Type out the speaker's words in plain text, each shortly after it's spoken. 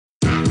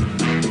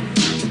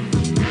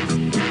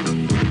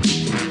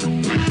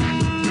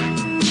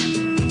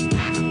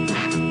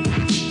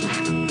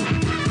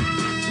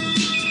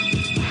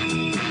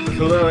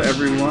Hello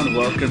everyone,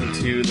 welcome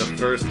to the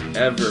first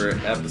ever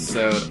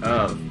episode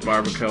of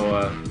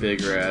Barbacoa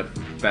Big Red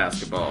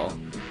Basketball.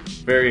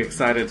 Very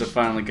excited to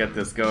finally get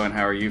this going.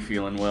 How are you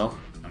feeling, Will?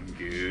 I'm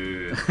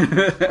good.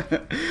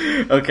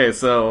 Okay,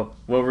 so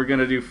what we're going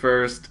to do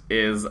first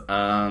is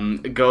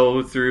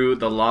go through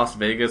the Las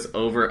Vegas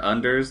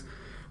over-unders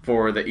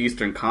for the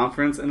Eastern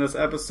Conference in this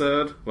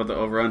episode. What the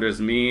over-unders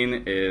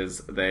mean is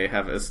they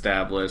have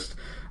established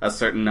a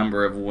certain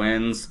number of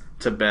wins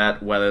to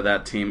bet whether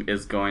that team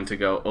is going to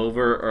go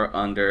over or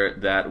under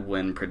that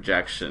win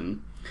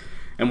projection.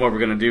 And what we're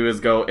going to do is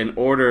go in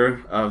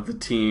order of the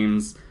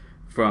teams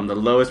from the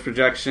lowest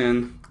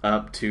projection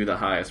up to the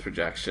highest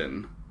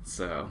projection.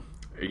 So,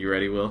 are you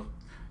ready, Will?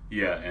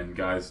 Yeah, and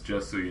guys,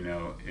 just so you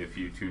know, if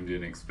you tuned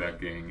in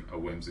expecting a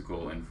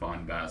whimsical and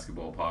fun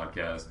basketball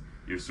podcast,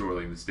 you're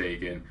sorely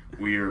mistaken.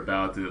 We are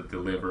about to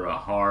deliver a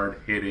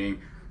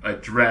hard-hitting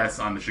address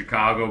on the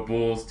Chicago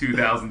Bulls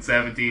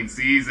 2017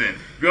 season.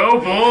 Go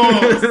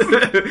Bulls!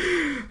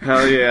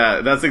 Hell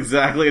yeah. That's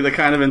exactly the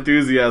kind of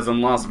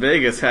enthusiasm Las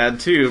Vegas had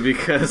too,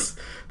 because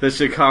the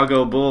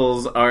Chicago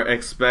Bulls are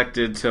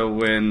expected to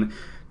win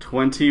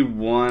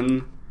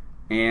 21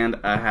 and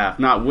a half.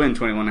 Not win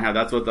 21 and a half.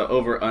 That's what the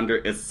over-under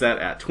is set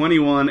at.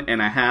 21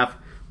 and a half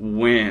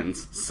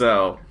wins.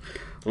 So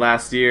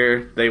last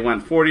year, they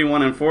went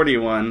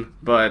 41-41,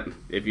 but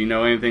if you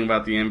know anything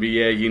about the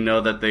NBA, you know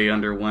that they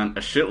underwent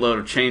a shitload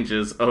of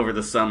changes over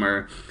the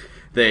summer.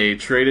 They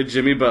traded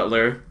Jimmy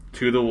Butler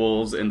to the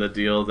Wolves in the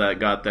deal that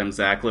got them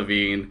Zach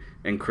LaVine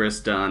and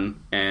Chris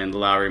Dunn and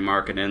Lauri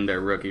Markkanen,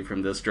 their rookie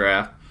from this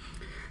draft.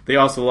 They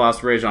also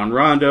lost Rajon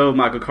Rondo,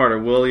 Michael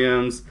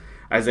Carter-Williams,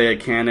 Isaiah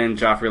Cannon,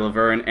 Joffrey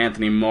Laverne,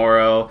 Anthony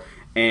Morrow,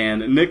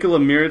 and Nikola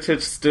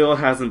Mirotic still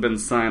hasn't been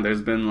signed.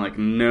 There's been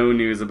no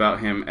news about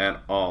him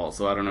at all,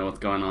 so I don't know what's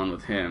going on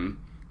with him.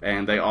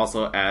 And they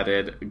also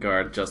added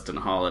guard Justin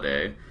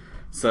Holiday.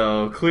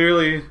 So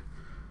clearly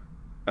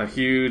a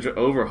huge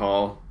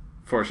overhaul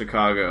for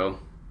Chicago.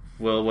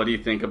 Will, what do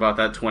you think about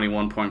that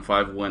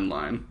 21.5 win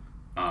line?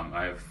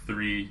 I have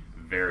three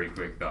very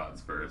quick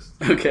thoughts first.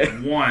 Okay.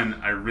 One,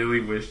 I really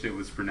wished it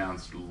was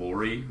pronounced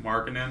Lauri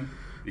Markkanen,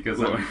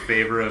 because I'm in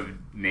favor of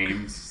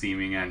names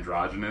seeming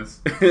androgynous.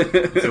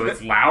 So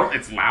it's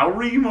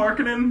Lauri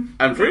Markkanen?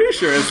 I'm pretty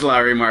sure it's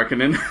Lauri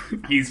Markkanen.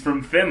 He's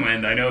from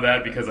Finland. I know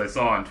that because I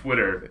saw on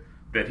Twitter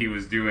that he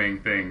was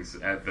doing things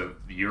at the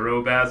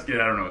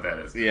Eurobasket. I don't know what that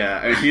is. Yeah,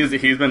 I mean,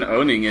 he's been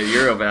owning at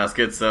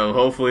Eurobasket, so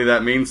hopefully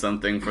that means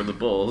something for the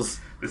Bulls.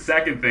 The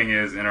second thing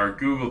is, in our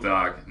Google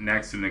Doc,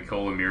 next to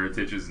Nikola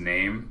Mirotic's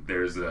name,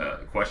 there's a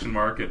question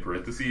mark in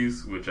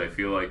parentheses, which I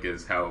feel like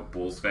is how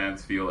Bulls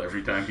fans feel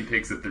every time he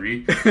takes a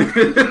three.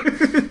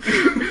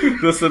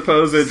 The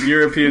supposed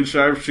European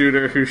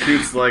sharpshooter who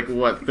shoots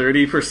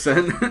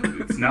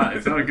 30%? It's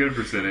not a good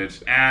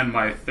percentage. And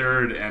my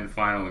third and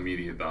final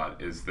immediate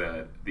thought is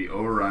that the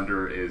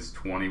over-under is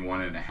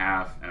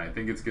 21.5, and I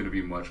think it's going to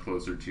be much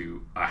closer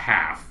to a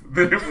half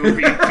than it will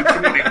be to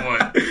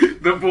 21.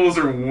 The Bulls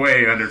are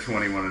way under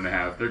 21.5.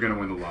 They're going to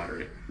win the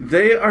lottery.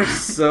 They are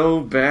so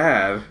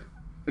bad.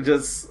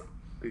 Just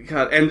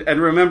God,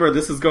 and remember,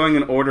 this is going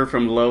in order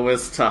from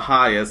lowest to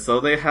highest, so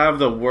they have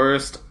the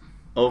worst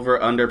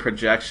over-under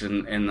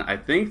projection in, I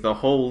think, the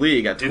whole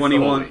league at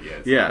 21.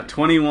 Yeah,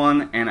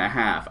 21 and a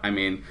half. I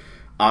mean,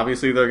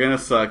 obviously they're going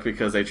to suck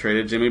because they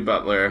traded Jimmy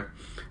Butler,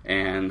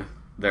 and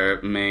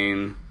their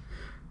main...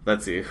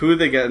 Let's see, who did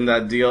they get in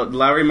that deal?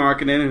 Lauri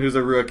Markkanen, who's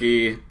a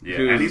rookie. Yeah,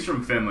 and he's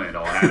from Finland,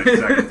 I'll add it a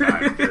second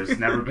time. There's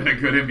never been a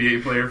good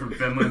NBA player from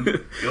Finland.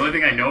 The only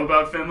thing I know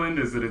about Finland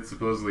is that it's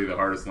supposedly the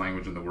hardest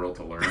language in the world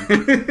to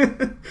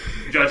learn.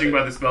 Judging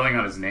by the spelling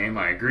on his name,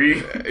 I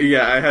agree.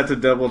 Yeah, I had to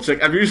double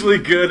check. I'm usually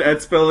good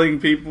at spelling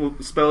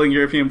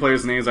European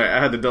players' names. I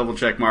had to double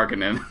check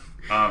Markkanen.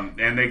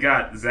 And they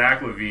got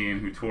Zach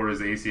LaVine, who tore his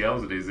ACL.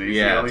 Was it his ACL?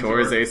 Yeah, tore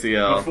his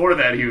ACL. Before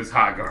that, he was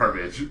hot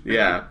garbage.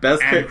 Yeah,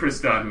 and Chris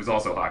Dunn, who's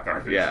also hot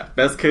garbage. Yeah,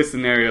 best case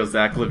scenario,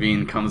 Zach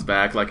LaVine comes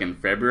back in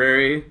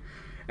February,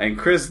 and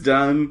Chris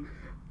Dunn.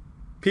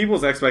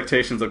 People's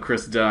expectations of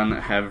Chris Dunn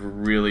have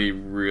really,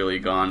 really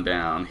gone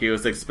down. He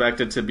was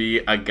expected to be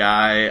a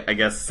guy, I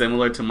guess,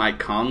 similar to Mike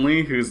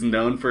Conley, who's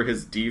known for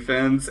his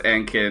defense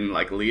and can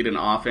lead an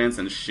offense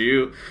and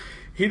shoot.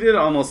 He did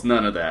almost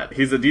none of that.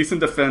 He's a decent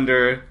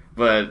defender.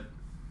 But,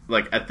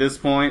 at this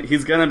point,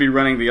 he's going to be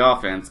running the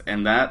offense,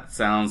 and that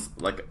sounds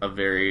like a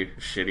very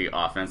shitty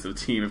offensive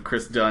team if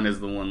Chris Dunn is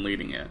the one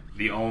leading it.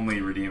 The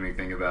only redeeming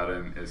thing about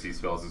him is he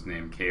spells his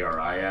name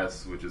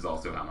K-R-I-S, which is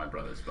also how my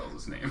brother spells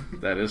his name.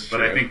 That is true.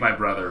 But I think my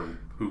brother,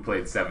 who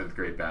played 7th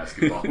grade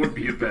basketball, would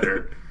be a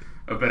better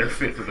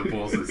fit for the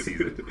Bulls this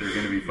season. They're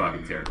going to be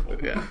fucking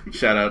terrible. Yeah.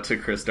 Shout out to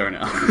Chris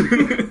Darnell.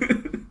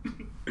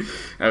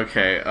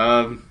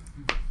 Okay,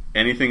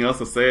 anything else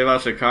to say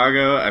about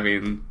Chicago? I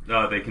mean...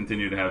 they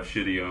continue to have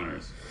shitty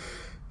owners.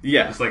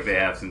 Yeah. Just like they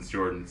have since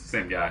Jordan. It's the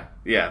same guy.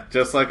 Yeah,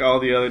 just like all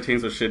the other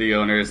teams with shitty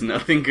owners,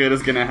 nothing good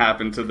is going to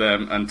happen to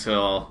them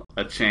until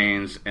a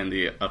change in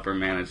the upper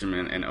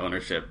management and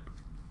ownership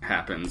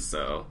happens,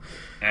 so...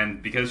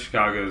 And because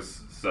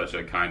Chicago's such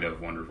a kind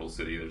of wonderful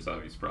city. There's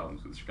obvious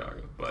problems with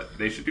Chicago, but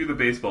they should do the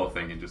baseball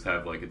thing and just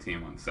have like a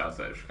team on the south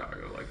side of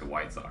Chicago, like the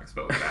White Sox,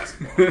 but with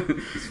basketball.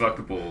 Just fuck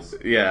the Bulls.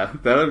 Yeah,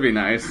 that would be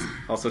nice.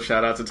 Also,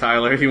 shout out to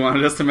Tyler. He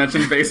wanted us to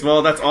mention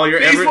baseball. That's all you're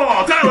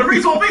baseball, Tyler,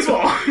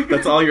 baseball.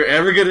 That's all you're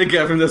ever gonna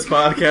get from this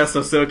podcast.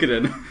 So soak it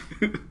in. All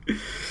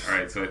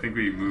right, so I think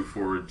we move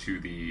forward to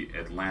the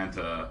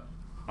Atlanta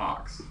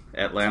Hawks.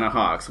 Atlanta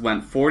Hawks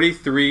went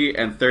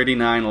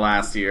 43-39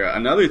 last year.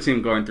 Another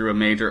team going through a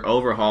major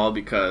overhaul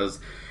because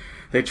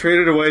they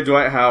traded away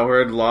Dwight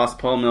Howard, lost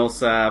Paul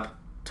Millsap,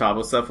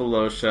 Thabo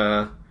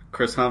Sefolosha,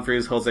 Chris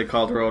Humphries, Jose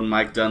Calderon,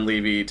 Mike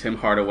Dunleavy, Tim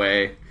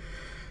Hardaway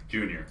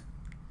Jr.,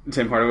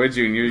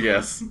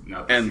 yes.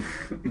 And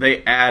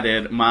they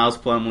added Miles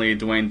Plumlee,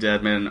 Dwayne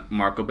Dedman,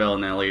 Marco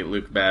Bellinelli,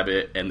 Luke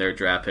Babbitt, and their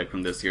draft pick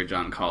from this year,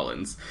 John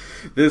Collins.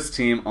 This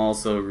team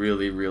also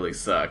really, really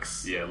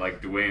sucks. Yeah, like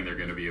Dwayne, they're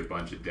going to be a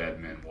bunch of dead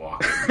men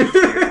walking.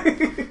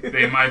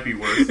 They might be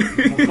worse than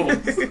the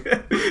Wolves.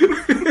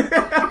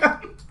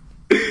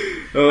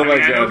 Oh my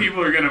God. I know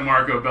people are going to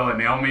Marco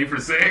Bellinelli me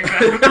for saying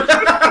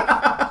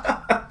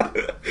that.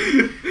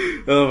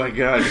 Oh my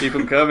God, keep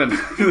them coming.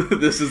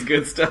 This is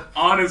good stuff.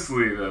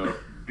 Honestly, though,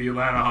 the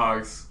Atlanta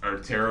Hawks are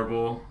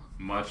terrible,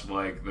 much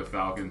like the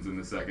Falcons in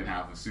the second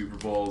half of Super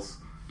Bowls.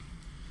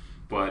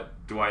 But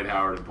Dwight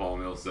Howard and Paul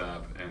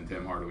Millsap and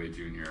Tim Hardaway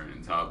Jr.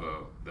 and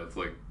Thabo, that's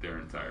like their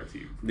entire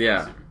team.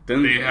 Yeah.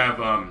 They have,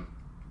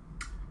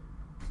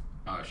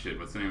 what's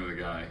the name of the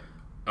guy?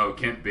 Oh,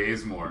 Kent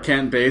Bazemore.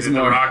 The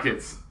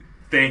Rockets.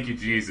 Thank you,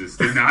 Jesus.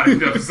 Did not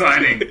end up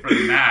signing for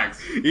the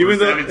max. Even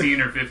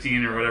 17 or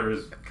 15 or whatever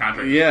his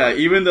contract was. Yeah,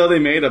 even though they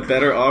made a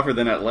better offer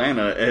than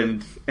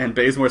Atlanta, and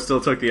Bazemore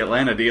still took the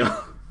Atlanta deal,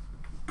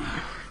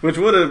 which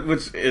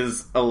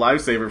is a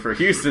lifesaver for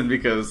Houston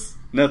because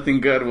nothing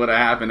good would have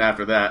happened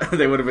after that.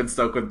 They would have been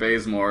stuck with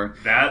Bazemore.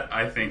 That,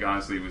 I think,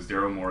 honestly, was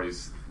Daryl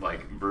Morey's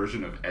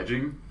version of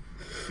edging.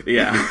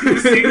 Yeah.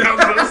 See how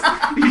close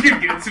you can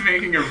get to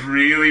making a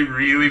really,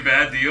 really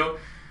bad deal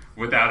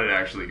without it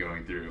actually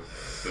going through.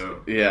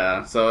 So. Yeah,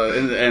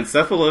 and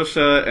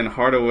Sefolosha and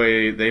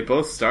Hardaway, they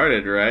both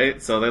started,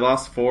 right? So they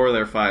lost 4 of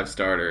their 5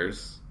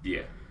 starters.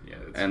 Yeah,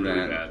 that's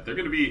really bad. They're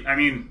going to be,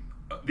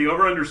 the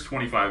over-under is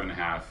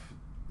 25.5.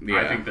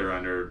 Yeah. I think they're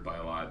under by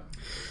a lot.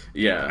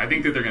 Yeah. I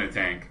think that they're going to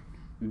tank.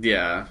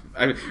 Yeah.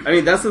 I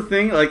mean, that's the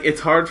thing.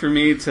 It's hard for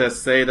me to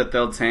say that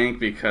they'll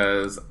tank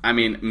because,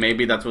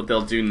 maybe that's what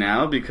they'll do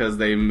now because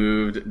they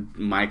moved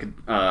Mike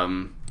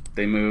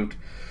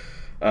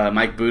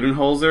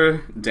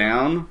Budenholzer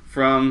down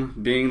from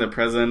being the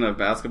president of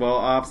basketball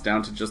ops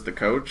down to just the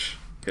coach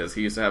because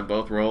he used to have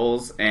both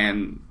roles,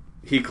 and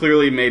he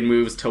clearly made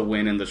moves to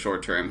win in the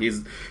short term.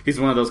 He's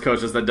one of those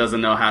coaches that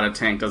doesn't know how to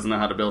tank, doesn't know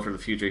how to build for the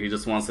future. He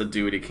just wants to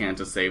do what he can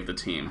to save the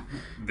team.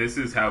 This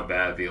is how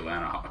bad the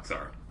Atlanta Hawks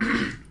are.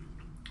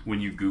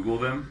 When you Google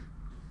them,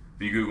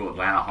 when you Google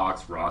Atlanta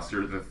Hawks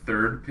roster, the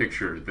third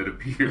picture that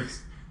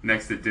appears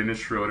next to Dennis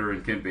Schroeder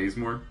and Kent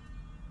Bazemore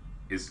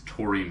is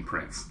Taurean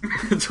Prince.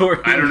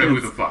 I don't know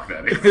who the fuck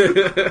that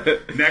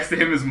is. Next to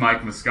him is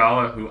Mike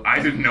Muscala, who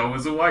I didn't know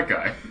was a white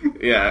guy.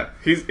 Yeah,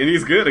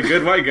 he's good, a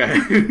good white guy.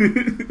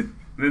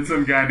 Then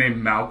some guy named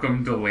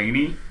Malcolm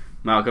Delaney.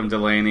 A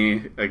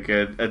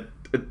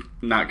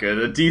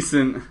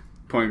decent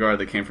point guard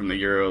that came from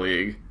the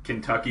EuroLeague.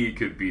 Kentucky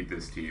could beat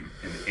this team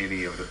in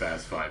any of the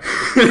past 5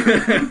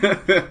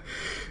 years.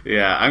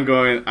 Yeah, I'm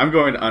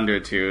going under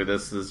 2.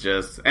 This is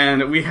just,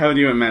 and we haven't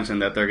even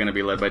mentioned that they're going to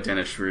be led by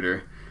Dennis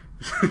Schroeder.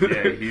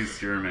 Yeah, he's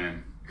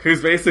German.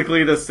 Who's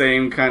basically the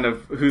same kind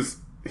of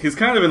he's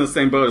kind of in the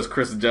same boat as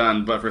Chris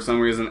Dunn, but for some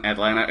reason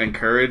Atlanta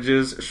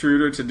encourages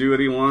Schroeder to do what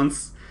he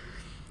wants.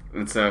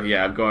 And so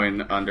yeah, I'm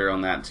going under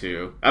on that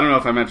too. I don't know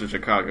if I mentioned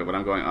Chicago, but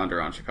I'm going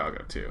under on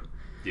Chicago too.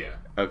 Yeah.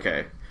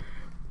 Okay.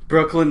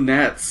 Brooklyn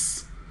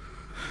Nets.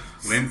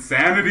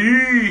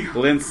 Linsanity.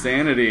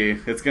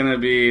 It's gonna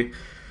be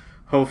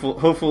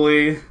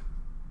hopefully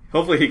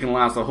he can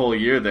last a whole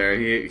year there.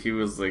 He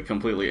was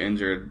completely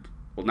injured.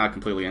 Well, not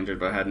completely injured,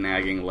 but had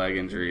nagging leg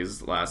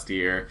injuries last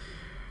year.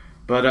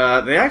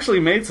 But they actually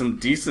made some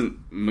decent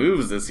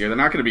moves this year. They're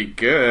not going to be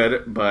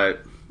good,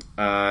 but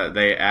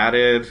they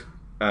added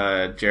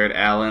Jared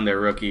Allen, their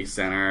rookie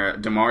center,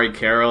 Damari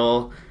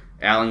Carroll,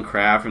 Alan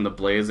Craft from the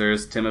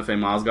Blazers, Timofey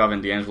Mozgov,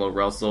 and D'Angelo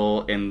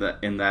Russell in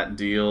that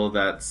deal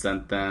that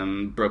sent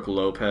them Brooke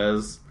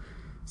Lopez.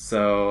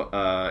 So,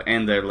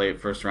 and their late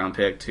first round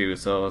pick too.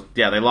 So,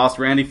 yeah, they lost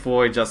Randy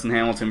Foye, Justin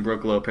Hamilton,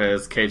 Brooke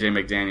Lopez, KJ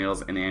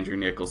McDaniels, and Andrew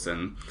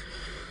Nicholson.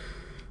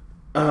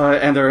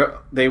 And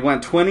they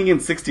went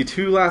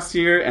 20-62 last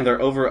year, and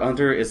their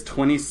over/under is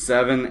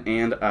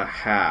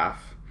 27.5.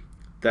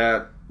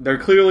 That they're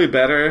clearly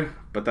better,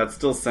 but that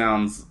still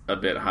sounds a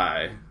bit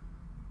high.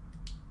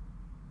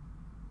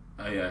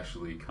 I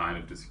actually kind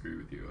of disagree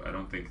with you. I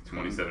don't think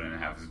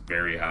 27.5 is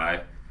very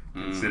high.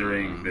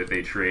 Considering that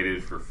they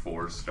traded for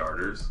 4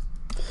 starters.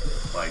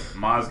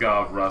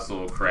 Mozgov,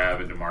 Russell,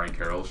 Crabbe, and Damari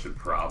Carroll should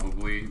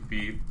probably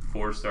be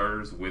 4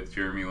 starters with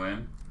Jeremy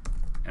Lin.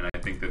 And I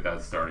think think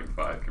that starting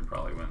five can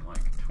probably win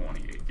like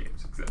 28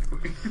 games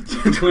exactly.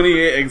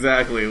 28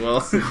 exactly.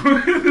 Well,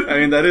 I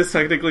mean, that is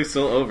technically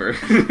still over.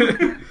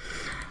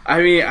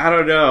 I mean, I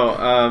don't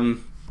know.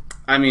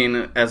 I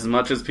mean, as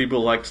much as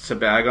people liked to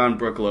bag on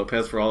Brook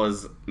Lopez for all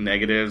his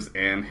negatives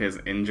and his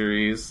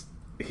injuries,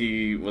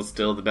 he was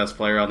still the best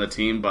player on the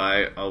team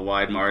by a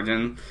wide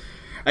margin.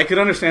 I could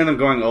understand them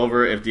going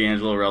over if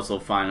D'Angelo Russell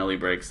finally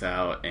breaks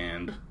out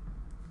and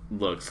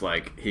looks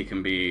like he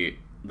can be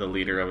the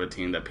leader of a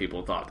team that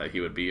people thought that he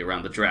would be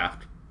around the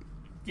draft.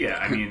 Yeah,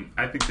 I mean,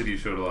 I think that he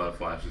showed a lot of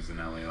flashes in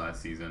LA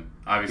last season.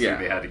 Obviously,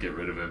 they had to get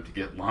rid of him to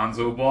get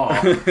Lonzo Ball.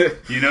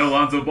 You know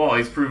Lonzo Ball,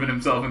 he's proven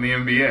himself in the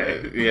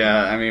NBA.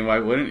 Yeah, I mean, why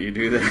wouldn't you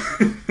do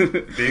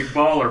that? Big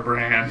baller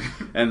brand.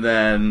 And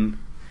then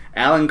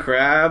Alan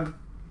Crabb,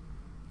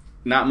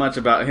 not much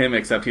about him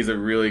except he's a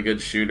really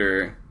good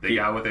shooter. They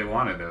got what they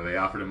wanted, though. They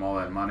offered him all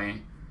that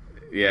money.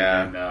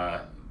 Yeah.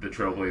 And the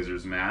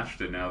Trailblazers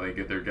matched, and now they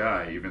get their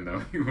guy, even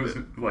though he was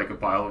like a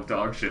pile of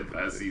dog shit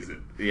last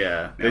season.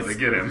 Yeah. Now they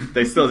get him.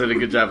 They still did a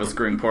good job of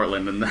screwing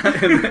Portland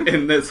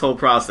in this whole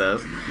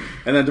process.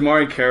 And then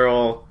DeMarre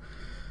Carroll.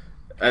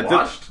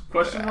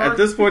 Question mark? At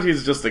this point,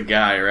 he's just a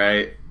guy,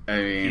 right? I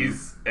mean,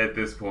 he's, at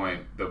this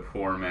point, the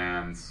poor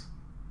man's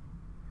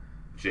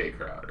Jay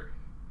Crowder.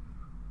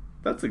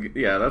 That's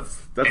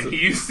he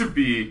used to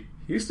be...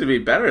 He used to be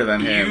better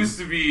than him. He used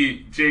to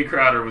be... Jay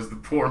Crowder was the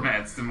poor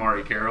man's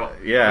DeMarre Carroll.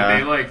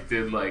 Yeah. But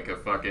they, did, a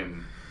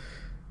fucking...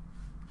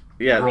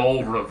 Yeah.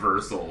 Role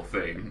reversal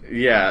thing.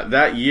 Yeah,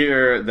 that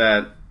year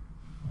that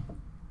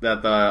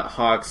the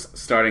Hawks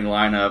starting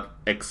lineup,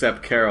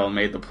 except Carroll,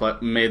 made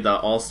the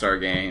All-Star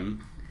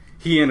game,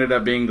 he ended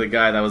up being the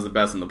guy that was the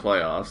best in the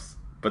playoffs.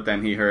 But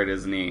then he hurt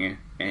his knee,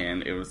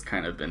 and it was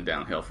kind of been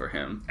downhill for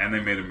him. And they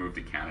made him move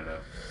to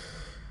Canada.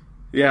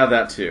 Yeah,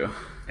 that too.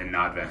 And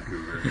not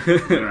Vancouver. They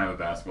don't have a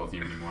basketball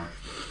team anymore.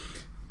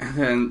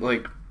 And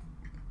then,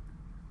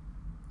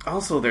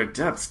 also their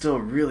depth still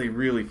really,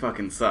 really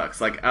fucking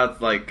sucks.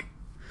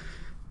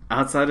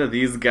 Outside of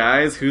these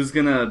guys, who's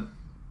gonna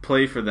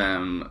play for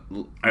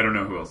them? I don't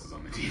know who else is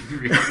on the team.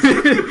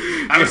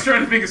 I was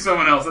trying to think of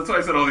someone else. That's why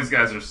I said all these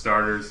guys are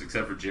starters,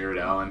 except for Jared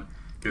Allen,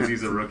 because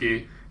he's a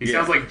rookie. He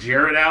sounds like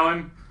Jared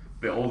Allen,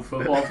 the old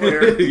football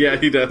player. Yeah,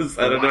 he does.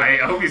 I don't know. I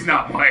hope he's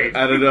not white.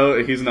 I don't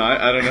know. He's not.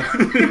 I don't know.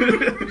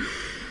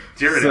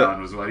 Jared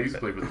Allen was white. He used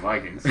to play for the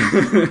Vikings.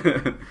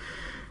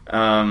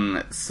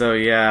 So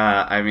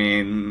yeah, I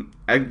mean,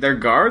 their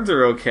guards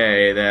are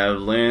okay. They have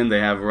Lynn. They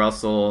have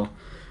Russell.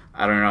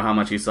 I don't know how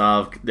much you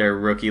saw of their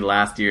rookie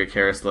last year,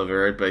 Karis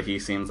LeVert, but he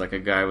seems like a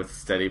guy with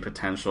steady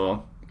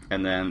potential.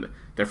 And then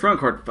their front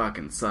court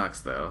fucking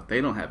sucks, though. They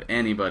don't have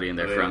anybody in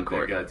their front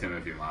court. They got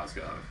Timothy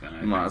Mozgov.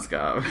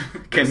 Mozgov.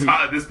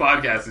 This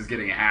podcast is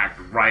getting hacked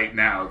right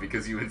now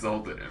because you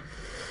insulted him.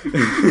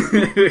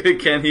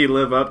 Can he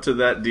live up to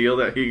that deal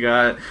that he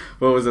got?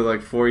 What was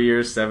it, 4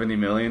 years, $70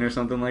 million or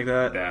something like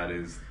that? That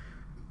is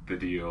the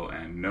deal,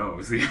 and no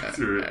is the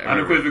answer.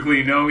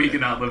 Unequivocally, no, he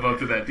cannot live up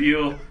to that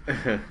deal.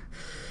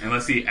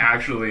 Unless he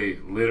actually,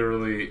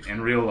 literally,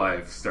 in real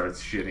life,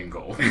 starts shitting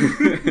gold.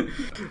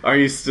 Are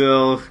you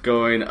still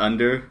going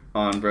under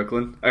on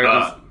Brooklyn?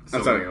 I'm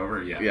sorry.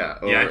 Over? Yeah. Yeah,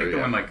 over, I think they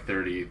won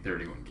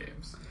 31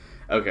 games.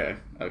 Okay,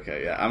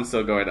 yeah. I'm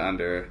still going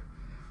under.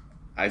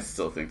 I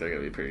still think they're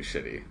going to be pretty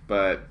shitty.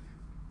 But,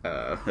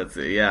 let's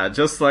see. Yeah,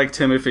 just like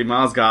Timothy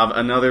Mozgov,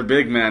 another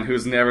big man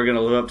who's never going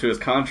to live up to his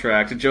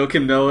contract,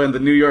 Joakim Noah and the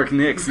New York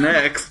Knicks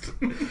next.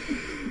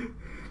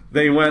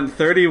 They went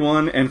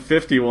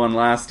 31-51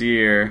 last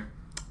year,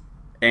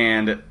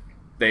 and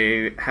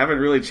they haven't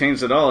really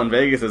changed at all in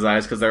Vegas'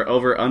 eyes because their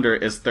over-under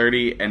is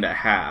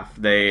 30.5.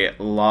 They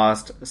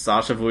lost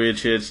Sasha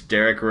Vujacic,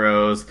 Derrick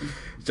Rose,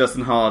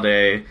 Justin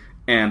Holiday,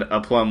 and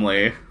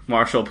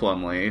Marshall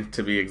Plumlee,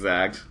 to be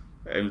exact,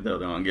 even though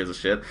no one gives a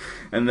shit.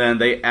 And then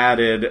they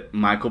added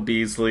Michael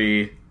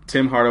Beasley,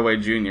 Tim Hardaway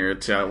Jr.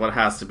 to what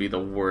has to be the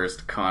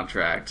worst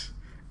contract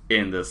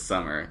in this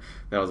summer.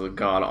 That was a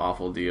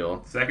god-awful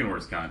deal. Second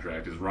worst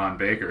contract is Ron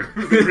Baker,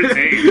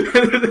 retained.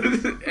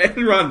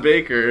 And Ron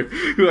Baker,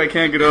 who I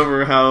can't get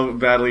over how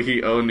badly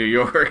he owned New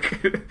York.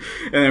 And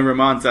then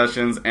Ramon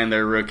Sessions and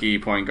their rookie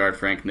point guard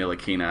Frank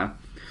Ntilikina.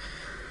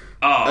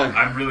 Oh,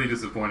 I'm really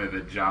disappointed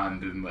that John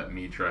didn't let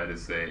me try to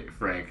say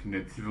Frank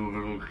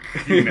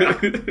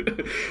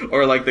Ntilikina.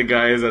 Or like the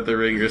guys at the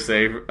Ringer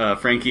say,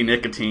 Frankie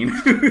Nicotine.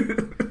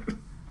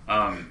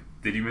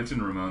 Did you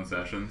mention Ramon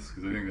Sessions?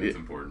 Because I think that's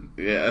important.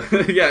 Yeah.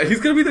 Yeah,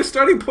 he's going to be their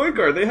starting point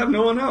guard. They have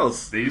no one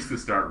else. They used to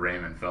start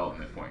Raymond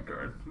Felton at point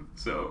guard.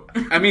 So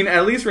I mean,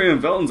 at least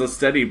Raymond Felton's a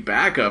steady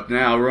backup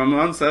now.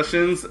 Ramon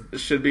Sessions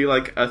should be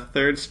like a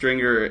third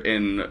stringer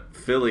in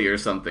Philly or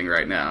something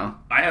right now.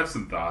 I have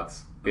some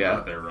thoughts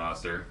about their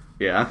roster.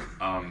 Yeah.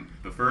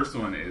 The first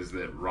one is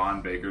that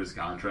Ron Baker's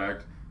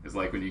contract is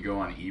like when you go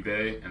on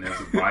eBay and there's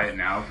a buy it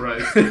now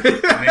price, and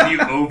then you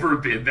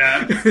overbid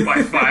that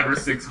by 500 or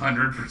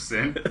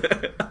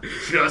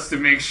 600% just to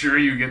make sure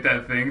you get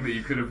that thing that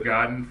you could have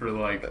gotten for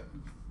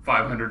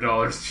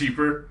 $500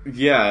 cheaper.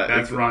 Yeah,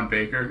 that's Ron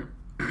Baker.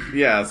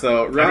 Yeah,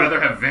 so I'd rather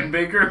have Vin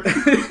Baker,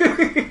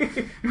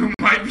 who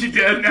might he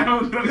dead now?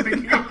 I'm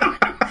thinking about it.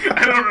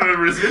 I don't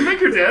remember. Is Vin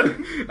Baker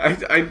dead?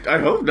 I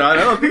hope not.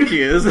 I don't think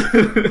he is.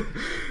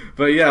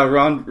 But yeah,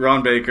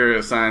 Ron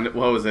Baker signed,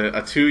 what was it,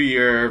 a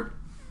 2-year,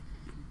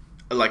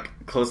 like,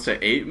 close to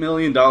 $8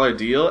 million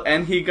deal,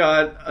 and he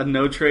got a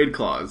no-trade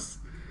clause.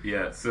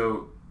 Yeah,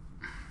 so,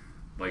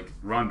 like,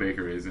 Ron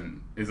Baker is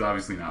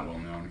obviously not well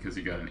known because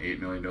he got an $8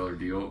 million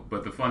deal,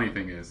 but the funny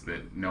thing is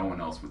that no one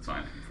else would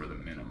sign him for the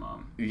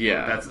minimum.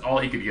 Yeah. That's all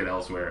he could get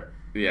elsewhere.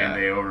 Yeah.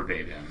 And they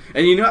overpaid him.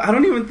 And you know, I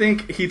don't even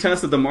think he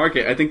tested the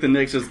market. I think the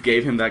Knicks just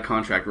gave him that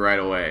contract right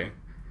away.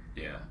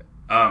 Yeah.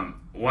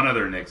 One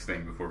other Knicks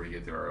thing before we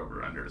get to our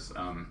over-unders.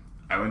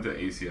 I went to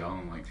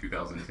ACL in like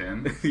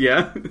 2010.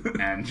 Yeah.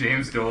 And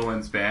James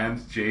Dolan's band,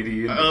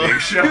 JD and the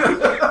Big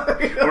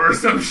Show, or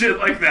some shit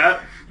like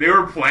that, they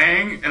were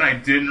playing, and I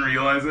didn't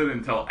realize it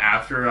until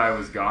after I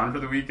was gone for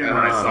the weekend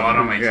when I saw it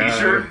on my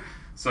t-shirt.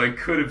 So I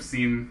could have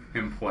seen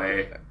him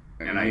play,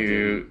 and I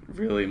didn't.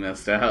 Really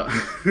missed out.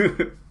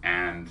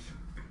 And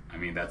I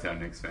mean, that's how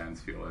Knicks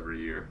fans feel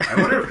every year. I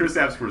wonder if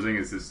Kristaps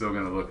Porzingis is still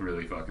going to look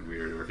really fucking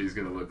weird, or if he's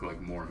going to look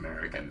like more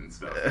American and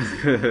stuff.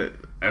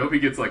 I hope he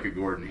gets like a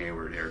Gordon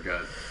Hayward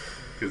haircut,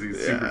 because he's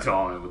super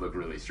tall and it would look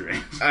really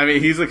strange. I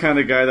mean, he's the kind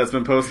of guy that's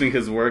been posting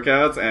his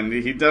workouts, and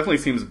he definitely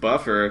seems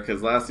buffer,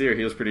 because last year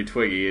he was pretty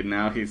twiggy, and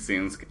now he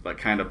seems like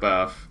kind of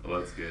buff. Well,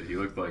 that's good. He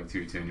looked like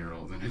 2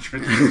 10-year-olds in a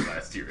trench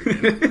last year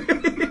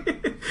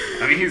again.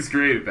 I mean, he's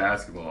great at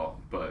basketball,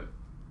 but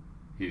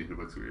he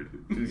looks weird.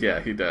 Yeah,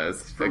 he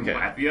does. He's from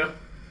Latvia?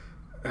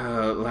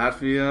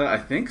 Latvia? I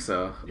think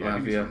so. Yeah,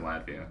 he's from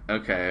Latvia.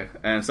 Okay.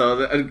 And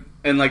so,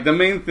 and like the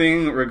main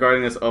thing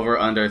regarding this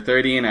over-under,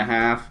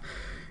 30.5,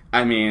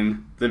 I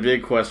mean, the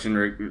big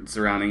question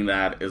surrounding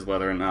that is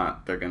whether or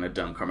not they're going to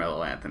dump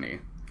Carmelo Anthony.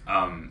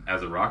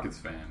 As a Rockets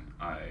fan,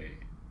 I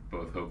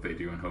both hope they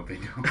do and hope they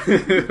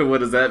don't.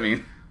 What does that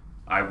mean?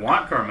 I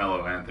want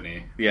Carmelo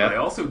Anthony, yeah, but I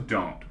also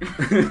don't.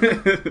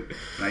 And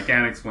I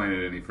can't explain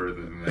it any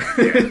further than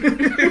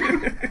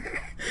that.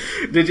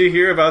 Did you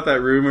hear about that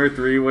rumor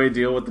 3-way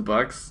deal with the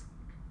Bucks?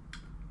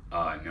 No,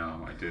 I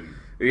didn't.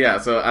 Yeah,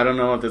 so I don't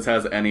know if this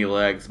has any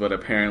legs, but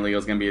apparently it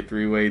was going to be a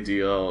 3-way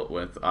deal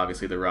with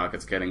obviously the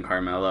Rockets getting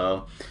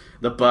Carmelo,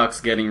 the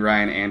Bucks getting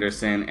Ryan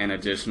Anderson and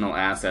additional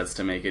assets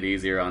to make it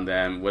easier on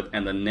them,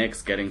 and the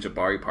Knicks getting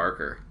Jabari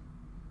Parker.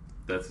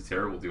 That's a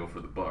terrible deal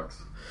for the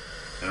Bucks.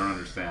 I don't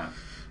understand.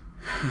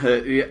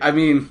 I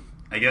mean,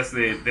 I guess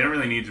they don't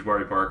really need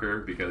Jabari Parker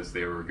because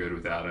they were good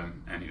without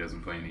him, and he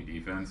doesn't play any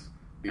defense.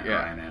 And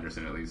Ryan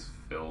Anderson at least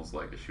fills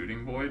like a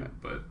shooting void,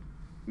 but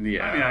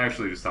yeah, I mean, I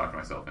actually just talked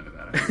myself into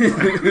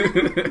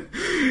that.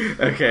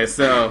 Okay,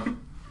 so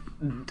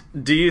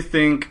do you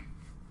think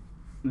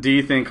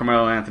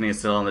Carmelo Anthony is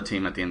still on the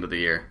team at the end of the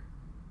year?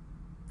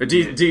 Or do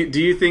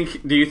you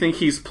think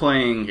he's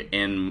playing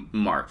in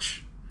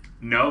March?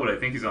 No, but I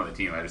think he's on the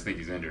team. I just think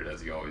he's injured,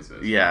 as he always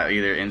is. Yeah,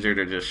 either injured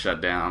or just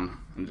shut down.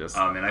 And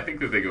I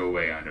think that they go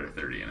way under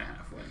 30.5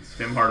 wins.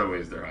 Tim Hardaway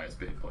is their highest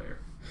paid player.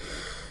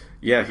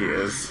 Yeah, he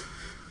is.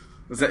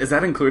 Is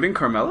that including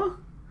Carmelo?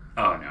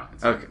 Oh, no.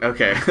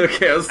 Okay. I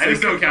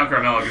just don't count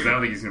Carmelo because I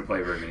don't think he's going to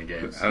play very many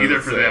games. Either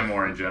for them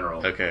or in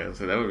general. Okay,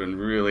 so that would have been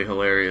really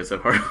hilarious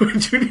if Hardaway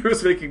Jr.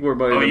 was making more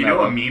money than Melo. Oh, you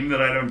know a meme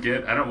that I don't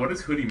get? What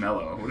is Hoodie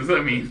Mello? What does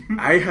that mean?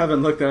 I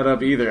haven't looked that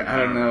up either. I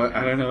don't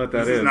know what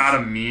that is. This is not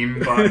a meme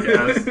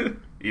podcast,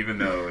 even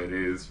though it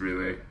is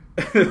really.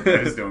 I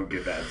just don't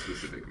get that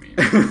specific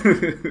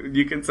meme.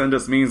 You can send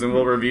us memes and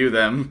we'll review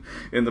them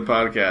in the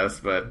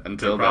podcast, but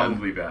until They're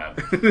probably bad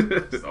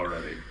just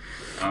already.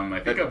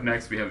 I think up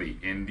next we have the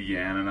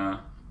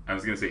Indiana. I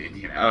was going to say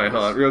Indiana. Oh, wait,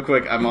 hold on. Real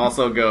quick, I'm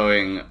also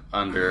going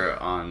under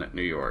on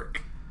New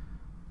York.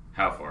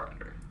 How far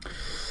under?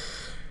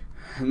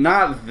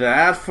 Not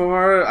that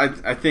far.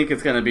 I think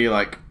it's going to be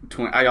like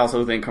 20. I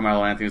also think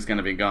Carmelo Anthony's going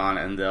to be gone,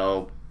 and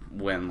they'll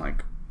win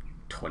like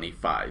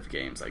 25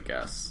 games, I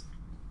guess.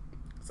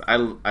 So I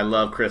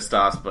love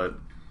Kristaps, but...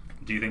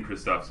 Do you think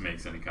Kristaps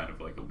makes any kind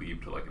of like a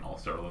leap to like an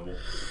all-star level?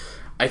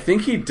 I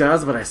think he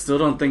does, but I still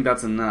don't think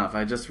that's enough.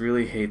 I just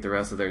really hate the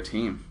rest of their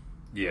team.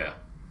 Yeah.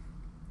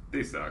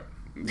 They suck.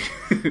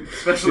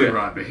 Especially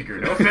Ron Baker.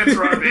 No offense,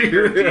 Ron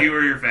Baker, to you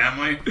or your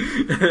family,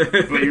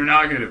 but you're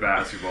not good at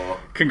basketball.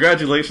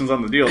 Congratulations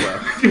on the deal, though.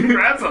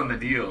 Congrats on the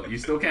deal. You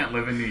still can't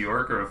live in New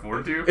York or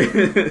afford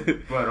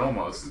to, but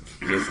almost.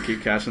 Just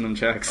keep cashing them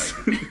checks.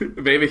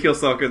 Maybe he'll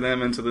sucker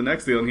them into the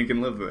next deal and he can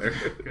live there.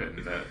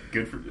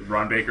 Good for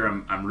Ron Baker.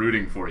 I'm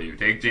rooting for you.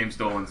 Take James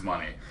Dolan's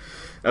money.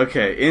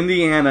 Okay,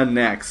 Indiana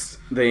next.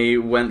 They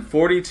went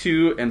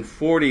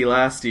 42-40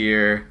 last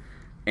year,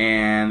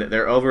 and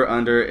their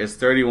over-under is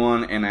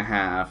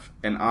 31.5.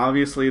 And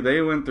obviously, they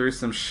went through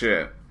some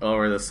shit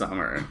over the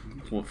summer.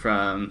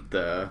 From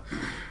the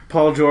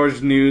Paul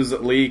George news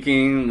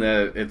leaking,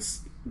 that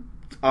it's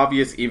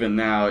obvious even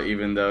now,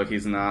 even though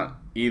he's not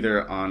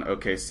either on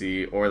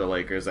OKC or the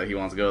Lakers, that he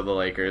wants to go to the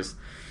Lakers.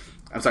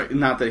 I'm sorry,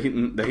 not that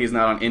he's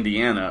not on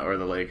Indiana or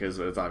the Lakers,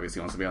 but it's obvious he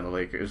wants to be on the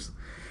Lakers.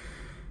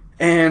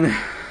 And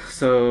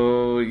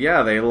so,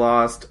 yeah, they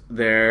lost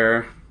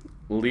their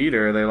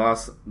leader. They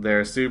lost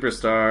their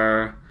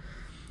superstar.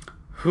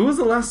 Who was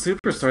the last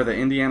superstar that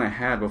Indiana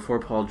had before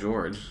Paul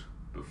George?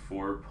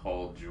 Before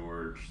Paul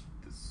George,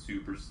 the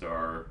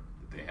superstar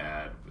that they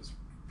had was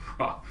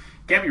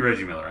can't be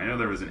Reggie Miller. I know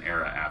there was an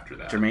era after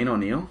that. Jermaine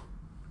O'Neal?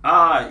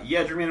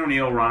 Yeah, Jermaine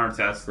O'Neal, Ron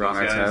Artest, Ron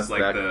those guys, Artest,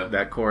 like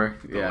that core.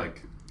 Yeah.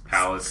 Like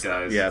Palace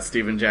guys. Yeah,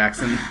 Steven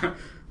Jackson.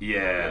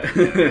 yeah,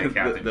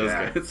 Captain those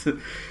Jack. guys.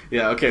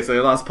 Yeah, okay, so they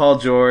lost Paul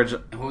George.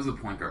 And what was the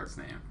point guard's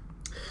name?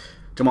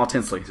 Jamal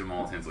Tinsley.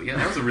 Jamal Tinsley. Yeah,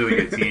 that was a really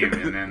good team,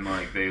 and then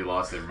like they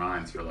lost their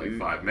minds for like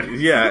 5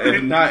 minutes. Yeah,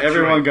 and not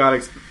everyone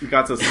got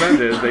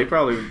suspended. They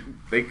probably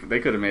they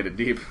could have made it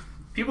deep.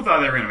 People thought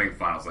they were going to make the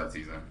finals that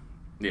season.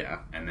 Yeah.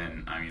 And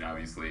then, I mean,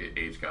 obviously,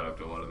 age got up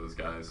to a lot of those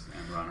guys,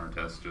 and Ron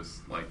Artest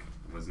just, like,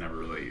 was never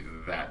really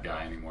that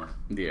guy anymore.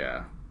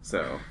 Yeah.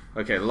 So,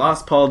 okay,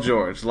 lost Paul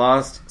George,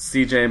 lost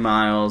CJ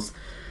Miles.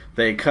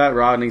 They cut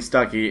Rodney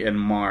Stuckey in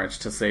March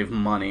to save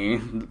money.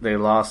 They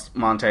lost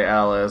Monte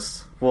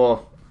Ellis.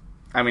 Well,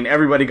 I mean,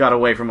 everybody got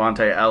away from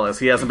Monte Ellis.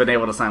 He hasn't been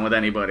able to sign with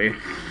anybody.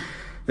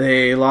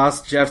 They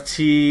lost Jeff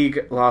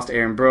Teague, lost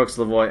Aaron Brooks,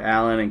 Lavoy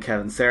Allen, and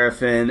Kevin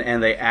Serafin,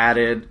 and they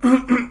added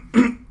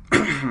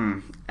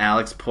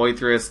Alex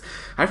Poitras.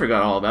 I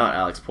forgot all about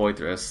Alex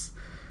Poitras.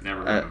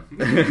 Never heard of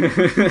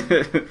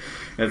him.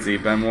 Let's see,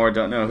 Ben Moore,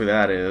 don't know who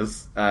that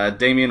is.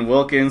 Damian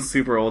Wilkins,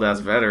 super old-ass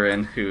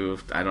veteran, who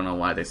I don't know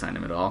why they signed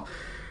him at all.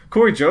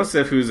 Corey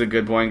Joseph, who's a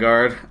good point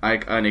guard.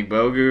 Ike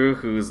Anigbogu,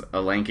 who's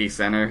a lanky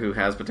center who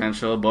has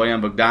potential. Bojan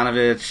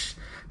Bogdanovic,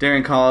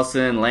 Darren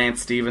Collison,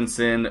 Lance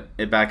Stevenson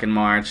back in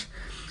March.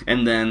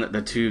 And then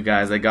the two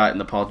guys they got in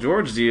the Paul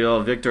George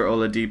deal, Victor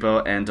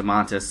Oladipo and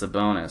Domantas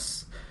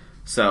Sabonis.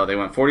 So they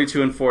went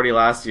 42-40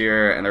 last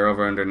year, and their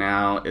over-under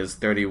now is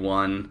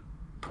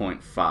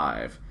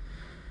 31.5.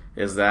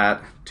 Is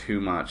that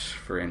too much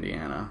for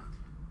Indiana?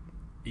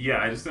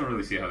 Yeah, I just don't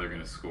really see how they're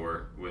going to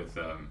score with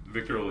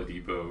Victor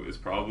Oladipo is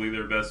probably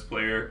their best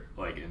player,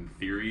 like in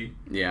theory.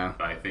 Yeah.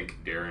 But I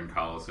think Darren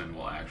Collison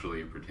will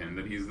actually pretend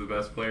that he's the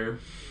best player.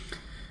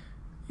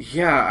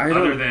 Yeah,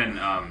 Other than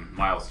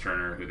Miles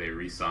Turner, who they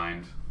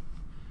re-signed.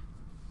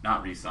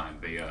 Not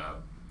re-signed, they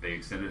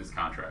extended his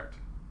contract.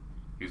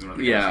 He was one of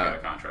the guys who got a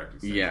contract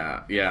extension.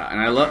 Yeah, and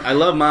I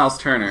love Miles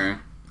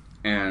Turner,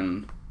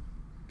 and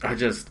I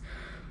just...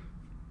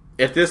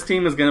 If this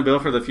team is going to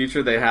build for the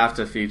future, they have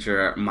to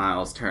feature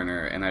Miles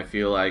Turner, and I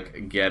feel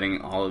like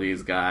getting all of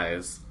these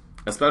guys,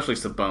 especially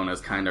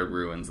Sabonis, kind of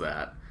ruins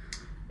that.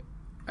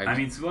 I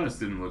mean, Sabonis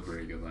didn't look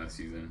very good last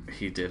season.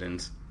 He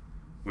didn't.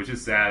 Which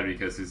is sad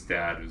because his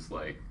dad was,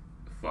 like,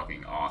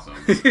 fucking awesome.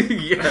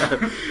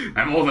 Yeah.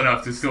 I'm old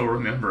enough to still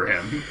remember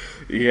him.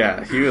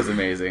 Yeah, he was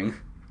amazing.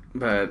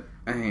 But,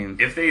 I mean...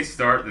 If they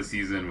start the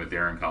season with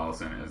Darren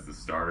Collison as the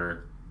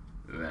starter,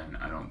 then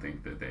I don't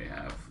think that they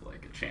have,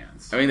 like, a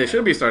chance. I mean, they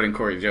should be starting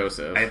Corey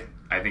Joseph.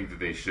 I think that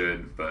they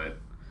should, but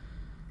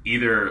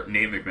either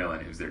Nate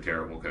McMillan, who's their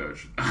terrible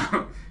coach,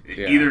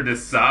 either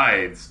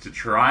decides to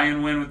try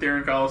and win with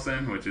Darren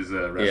Collison, which is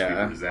a recipe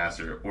for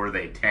disaster, or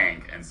they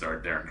tank and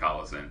start Darren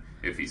Collison.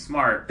 If he's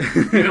smart.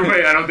 Either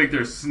way, I don't think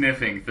they're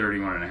sniffing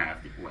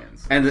 31.5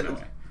 wins. And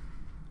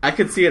I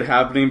could see it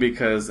happening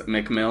because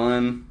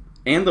McMillan...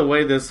 And the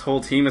way this whole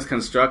team is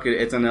constructed,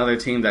 it's another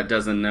team that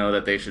doesn't know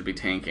that they should be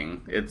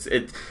tanking.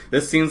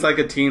 This seems like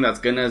a team that's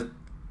gonna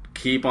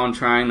keep on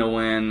trying to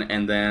win,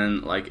 and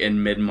then like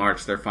in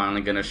mid-March they're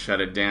finally gonna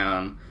shut it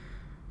down.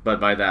 But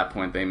by that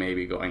point, they may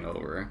be going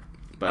over.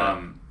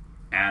 But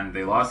and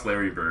they lost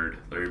Larry Bird.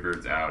 Larry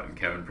Bird's out, and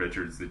Kevin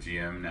Pritchard's the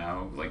GM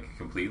now, like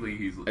completely.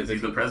 Is he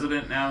the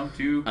president now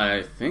too?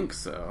 I think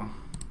so.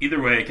 Either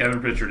way,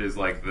 Kevin Pritchard is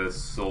like the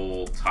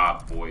sole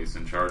top voice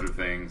in charge of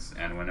things,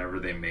 and whenever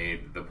they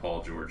made the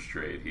Paul George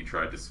trade, he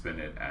tried to spin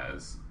it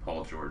as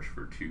Paul George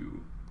for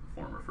 2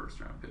 former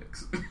first-round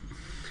picks.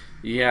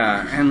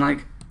 Yeah, and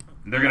like...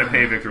 They're going to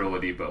pay Victor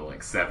Oladipo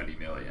like $70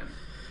 million.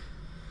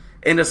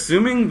 And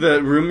assuming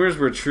the rumors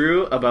were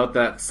true about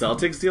that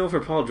Celtics deal for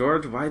Paul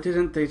George, why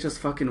didn't they just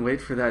fucking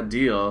wait for that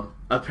deal?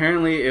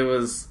 Apparently it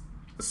was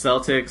the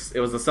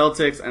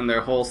Celtics and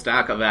their whole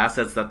stack of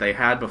assets that they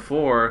had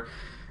before...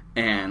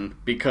 And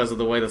because of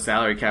the way the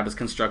salary cap is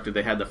constructed,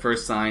 they had to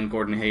first sign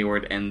Gordon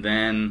Hayward and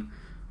then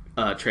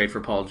trade for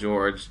Paul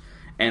George.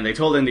 And they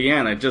told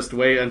Indiana, just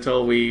wait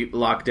until we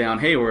lock down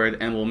Hayward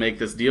and we'll make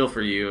this deal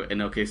for you.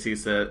 And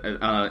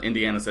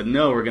Indiana said,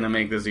 no, we're going to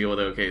make this deal with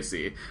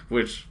OKC,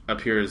 which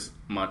appears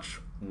much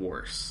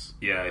worse.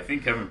 Yeah, I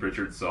think Kevin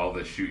Pritchard saw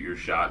the shoot your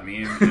shot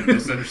meme and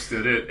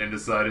misunderstood it and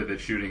decided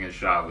that shooting a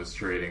shot was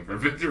trading for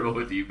Victor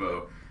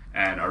Oladipo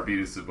and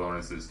Arvydas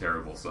Sabonis'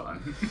 terrible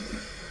son.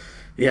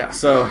 Yeah,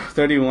 so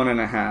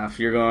 31.5.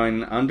 You're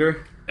going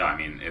under? I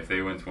mean, if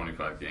they win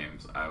 25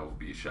 games, I will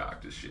be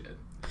shocked as shit.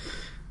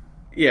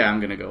 Yeah,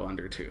 I'm going to go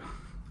under too.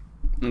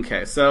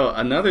 Okay, so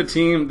another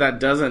team that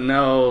doesn't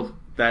know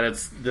that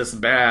it's this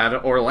bad,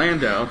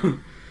 Orlando.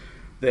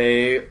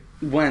 They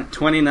went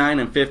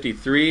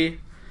 29-53.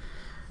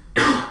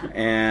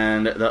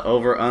 And the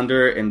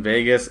over-under in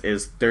Vegas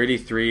is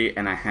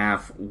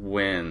 33.5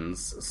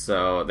 wins.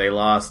 So they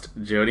lost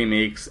Jody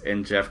Meeks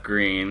and Jeff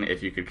Green,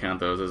 if you could count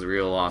those as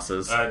real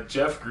losses.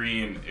 Jeff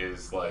Green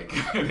is like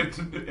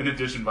an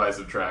addition by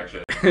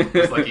subtraction,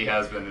 just like he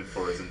has been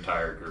for his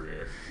entire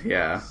career.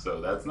 Yeah. So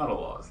that's not a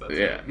loss. That's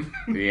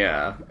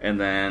Yeah. And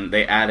then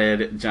they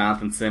added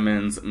Jonathan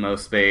Simmons, Mo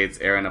Spates,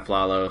 Aaron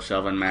Aflalo,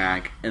 Shelvin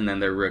Mack, and then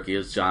their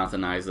rookies,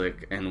 Jonathan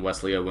Isaac and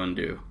Wesley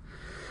Owundu.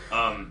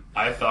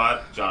 I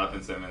thought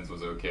Jonathan Simmons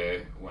was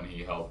okay when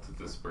he helped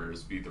the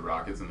Spurs beat the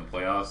Rockets in the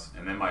playoffs,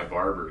 and then my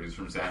barber, who's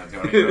from San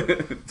Antonio,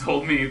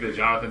 told me that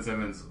Jonathan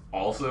Simmons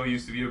also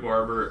used to be a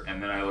barber,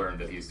 and then I learned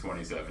that he's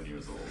 27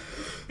 years old.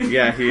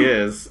 Yeah, he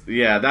is.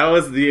 Yeah, that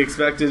was the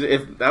expected.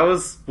 If that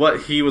was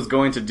what he was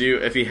going to do,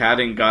 if he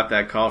hadn't got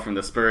that call from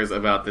the Spurs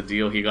about the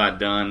deal he got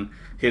done,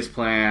 his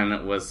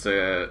plan was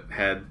to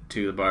head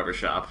to the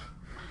barbershop.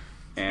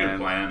 Good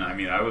plan. I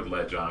mean, I would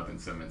let Jonathan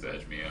Simmons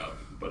edge me up,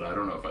 but I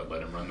don't know if I'd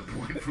let him run the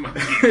point for my team.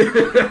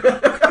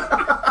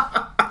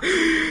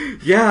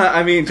 Yeah,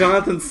 I mean,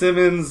 Jonathan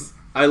Simmons,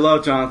 I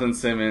love Jonathan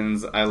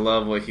Simmons. I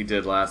love what he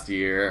did last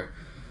year.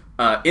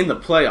 In the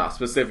playoffs,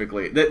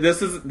 specifically.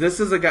 This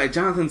is a guy,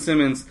 Jonathan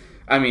Simmons,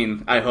 I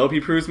mean, I hope he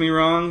proves me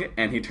wrong,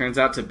 and he turns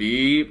out to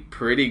be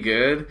pretty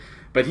good,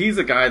 but he's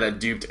a guy that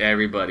duped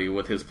everybody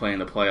with his play in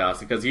the playoffs,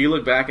 because you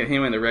look back at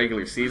him in the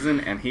regular season,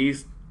 and he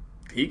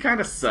kind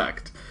of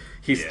sucked.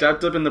 He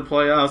stepped up in the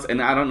playoffs,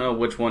 and I don't know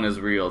which one is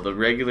real. The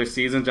regular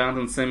season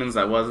Jonathan Simmons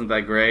that wasn't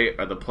that great,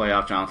 or the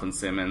playoff Jonathan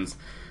Simmons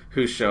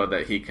who showed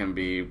that he can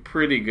be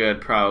pretty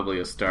good, probably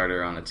a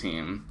starter on a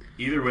team.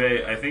 Either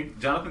way, I think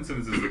Jonathan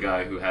Simmons is the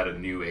guy who had a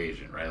new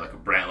agent, right?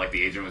 Like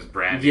the agent was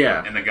brand new,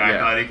 and the guy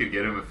thought he could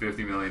get him a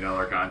 $50 million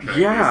contract based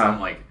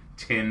on like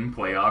 10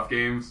 playoff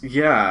games.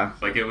 Yeah.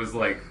 Like it was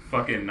like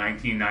fucking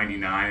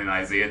 1999 and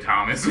Isaiah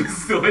Thomas was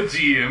still a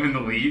GM in the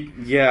league.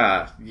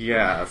 Yeah.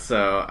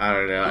 So, I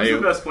don't know. Who's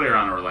the best player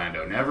on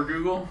Orlando? Never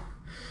Google?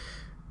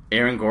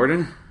 Aaron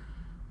Gordon?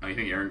 Oh, you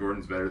think Aaron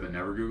Gordon's better than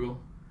Never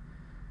Google?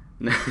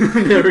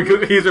 Never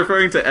Google. He's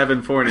referring to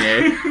Evan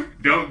Fournier.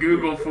 Don't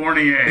Google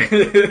Fournier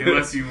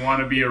unless you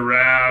want to be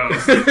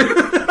aroused.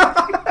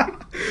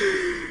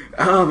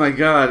 Oh my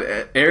god.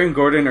 Aaron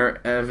Gordon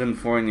or Evan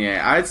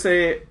Fournier? I'd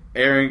say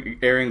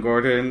Aaron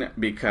Gordon,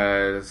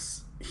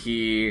 because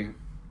he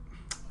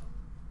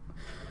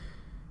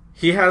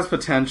has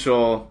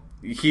potential.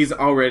 He's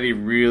already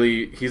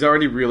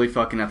really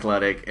fucking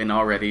athletic and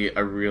already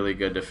a really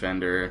good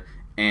defender,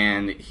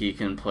 and he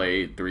can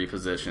play 3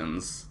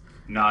 positions.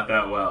 Not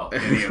that well,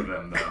 any of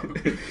them though.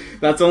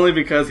 That's only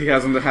because he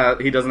doesn't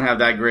have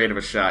that great of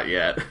a shot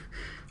yet.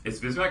 Is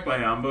Bismack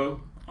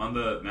Biyombo on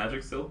the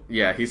Magic still?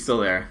 Yeah, he's still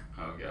there.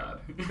 Oh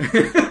god.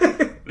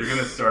 They're going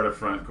to start a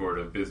front court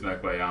of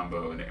Bismack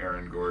Biyombo and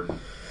Aaron Gordon.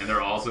 And they're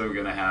also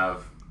going to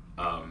have...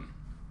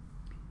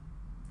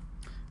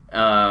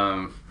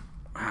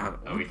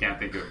 we can't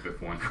think of the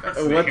point guard's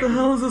name. What the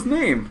hell is his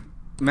name?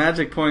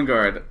 Magic point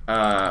guard.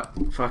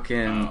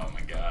 Fucking... Oh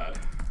my god.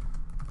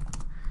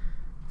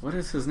 What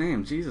is his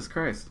name? Jesus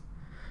Christ.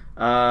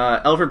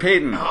 Elfrid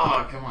Payton.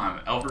 Oh, come on.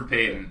 Elfrid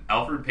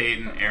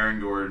Payton, Aaron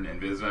Gordon,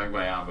 and Bismack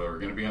Biyombo are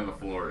going to be on the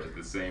floor at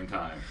the same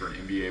time for an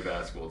NBA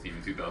basketball team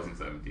in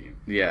 2017.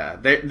 Yeah,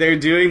 they're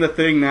doing the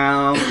thing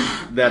now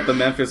that the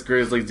Memphis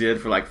Grizzlies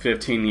did for like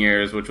 15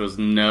 years, which was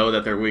know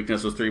that their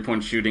weakness was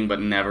three-point shooting, but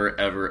never,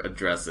 ever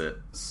address it.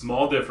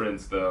 Small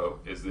difference, though,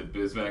 is that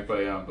Bismack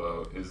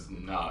Biyombo is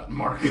not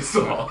Marc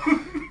Gasol.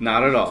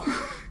 Not at all.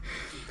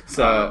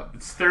 So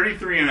it's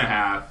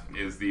 33.5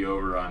 is the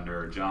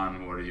over/under.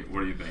 John, what do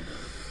you think?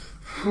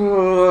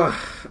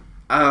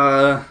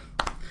 I'm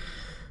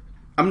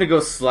gonna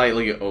go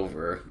slightly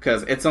over,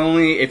 because it's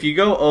only if you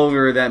go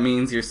over, that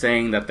means you're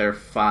saying that they're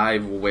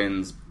 5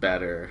 wins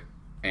better,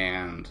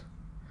 and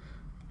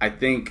I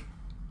think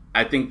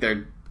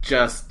they're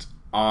just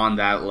on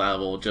that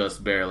level,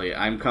 just barely.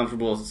 I'm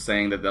comfortable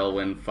saying that they'll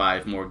win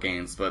 5 more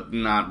games, but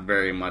not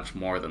very much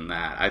more than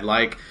that.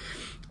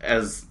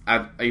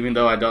 Even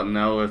though I don't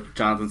know if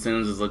Jonathan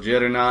Simmons is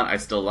legit or not, I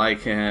still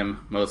like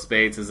him. Mo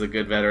Spates is a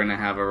good veteran to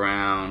have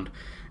around,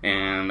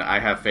 and I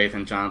have faith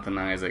in Jonathan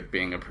Isaac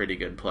being a pretty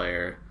good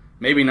player.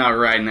 Maybe not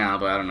right now,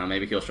 but I don't know.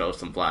 Maybe he'll show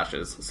some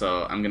flashes.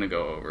 So I'm going to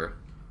go over.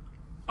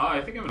 I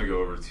think I'm going to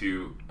go over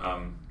too.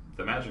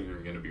 The Magic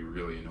are going to be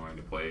really annoying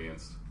to play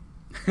against.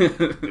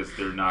 Because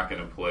they're not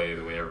going to play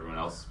the way everyone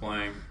else is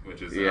playing,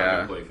 which is they're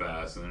not going to play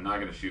fast, and they're not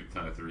going to shoot a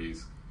ton of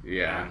threes.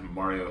 Yeah. And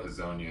Mario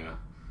Hezonja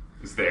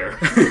is there.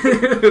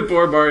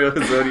 Poor Mario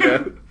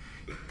Hezonja.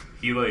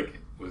 He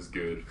was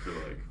good for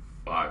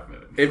 5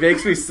 minutes. It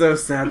makes me so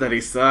sad that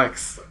he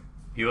sucks.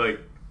 He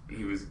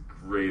was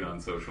great on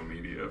social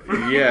media for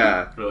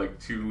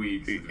 2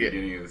 weeks at the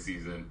beginning of the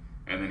season,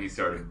 and then he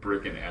started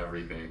bricking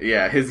everything.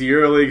 Yeah, his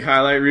EuroLeague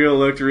highlight reel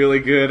looked really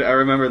good. I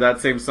remember that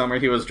same summer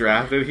he was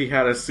drafted, he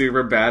had a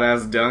super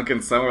badass dunk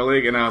in Summer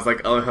League, and I was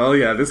like, oh hell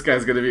yeah, this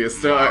guy's gonna be a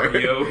star.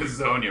 Mario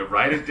Hezonja,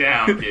 write it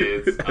down,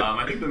 kids.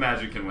 I think the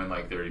Magic can win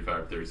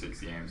 35, 36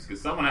 games,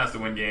 because someone has to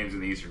win games in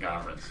the Eastern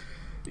Conference.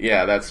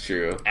 Yeah, that's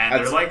true. And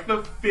they're like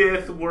the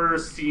 5th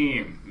worst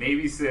team,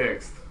 maybe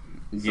 6th.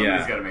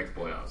 Somebody's got to make the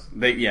playoffs.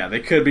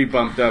 They could be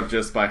bumped up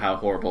just by how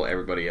horrible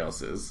everybody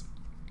else is.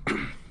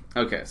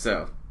 Okay,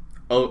 so,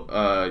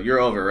 you're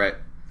over, right?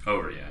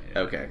 Over, yeah.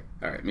 Okay,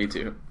 all right, me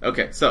too.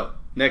 Okay, so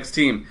next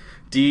team,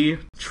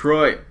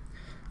 Detroit.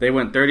 They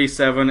went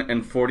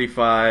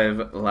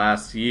 37-45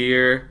 last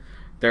year.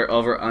 Their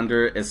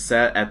over/under is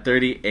set at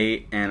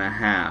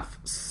 38.5.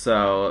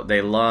 So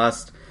they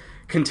lost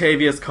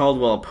Kentavious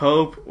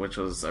Caldwell-Pope, which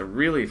was a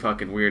really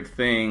fucking weird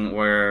thing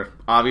where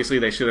obviously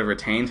they should have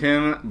retained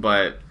him,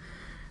 but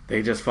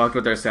they just fucked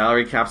with their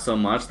salary cap so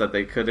much that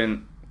they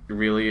couldn't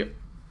really...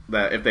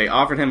 That if they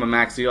offered him a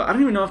max deal... I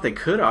don't even know if they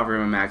could offer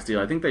him a max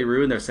deal. I think they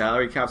ruined their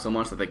salary cap so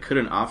much that they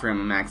couldn't offer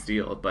him a max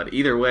deal. But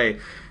either way,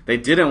 they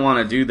didn't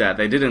want to do that.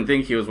 They didn't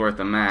think he was worth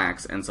the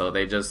max, and so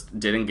they just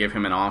didn't give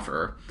him an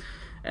offer.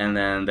 And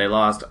then they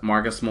lost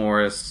Marcus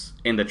Morris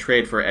in the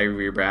trade for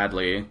Avery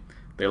Bradley.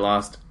 They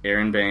lost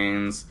Aaron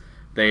Baines.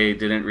 They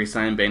didn't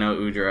re-sign Beno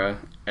Udrih.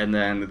 And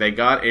then they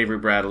got Avery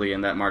Bradley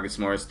in that Marcus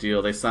Morris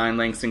deal. They signed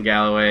Langston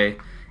Galloway,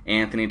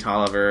 Anthony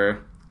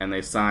Tolliver, and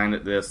they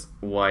signed this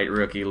white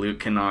rookie, Luke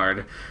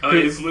Kennard. Oh,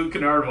 is Luke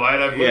Kennard white?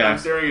 I'm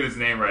staring at his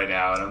name right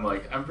now, and I'm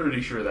like, I'm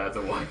pretty sure that's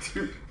a white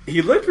dude.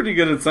 He looked pretty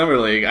good in Summer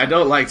League. I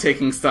don't like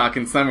taking stock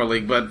in Summer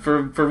League, but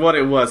for what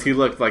it was, he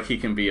looked like he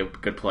can be a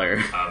good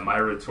player. My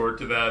retort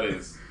to that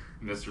is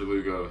Mr.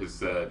 Lugo has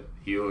said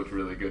he looked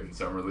really good in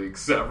Summer League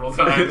several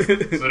times,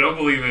 so don't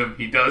believe him.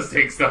 He does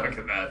take stock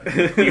in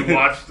that. He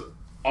watched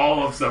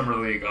all of Summer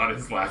League on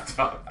his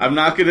laptop. I'm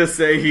not going to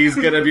say he's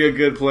going to be a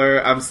good player.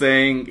 I'm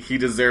saying he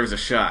deserves a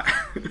shot.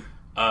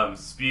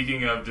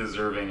 Speaking of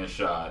deserving a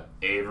shot,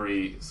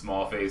 Avery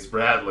Smallface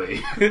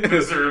Bradley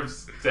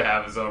deserves to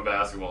have his own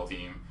basketball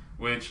team,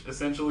 which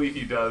essentially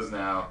he does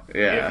now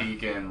if he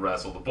can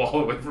wrestle the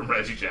ball away from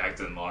Reggie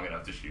Jackson long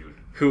enough to shoot.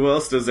 Who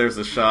else deserves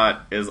a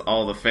shot is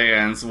all the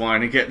fans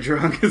wanting to get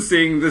drunk and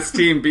seeing this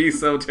team be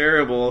so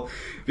terrible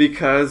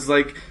because,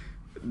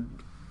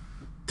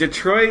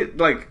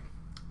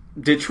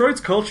 Detroit's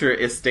culture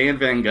is Stan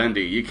Van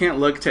Gundy. You can't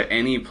look to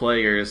any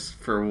players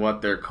for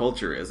what their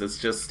culture is. It's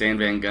just Stan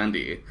Van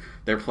Gundy.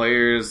 Their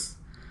players...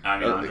 I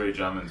mean, Andre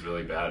Drummond's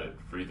really bad at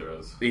free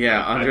throws.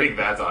 Yeah, I think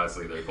that's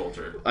honestly their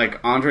culture.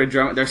 Andre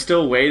Drummond... They're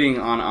still waiting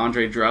on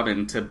Andre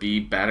Drummond to be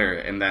better,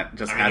 and that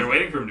just... they're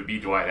waiting for him to be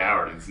Dwight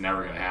Howard, and it's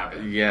never going to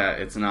happen. Yeah,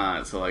 it's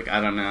not. So,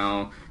 I don't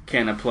know...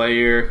 Can a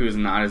player who's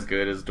not as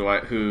good as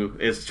Dwight, who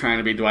is trying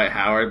to be Dwight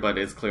Howard, but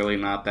is clearly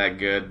not that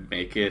good,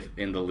 make it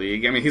in the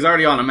league? I mean, he's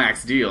already on a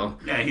max deal.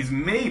 Yeah, he's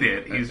made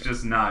it. He's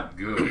just not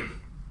good.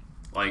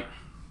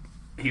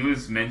 He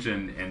was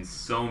mentioned in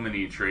so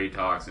many trade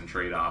talks and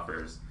trade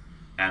offers,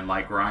 and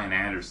like Ryan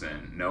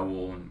Anderson, no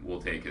one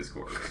will take his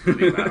course for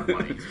the amount of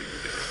money he's being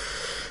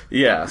paid.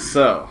 Yeah,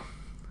 so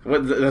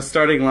the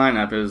starting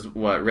lineup is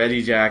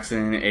Reggie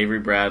Jackson, Avery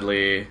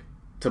Bradley,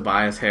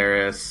 Tobias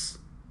Harris.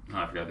 Oh,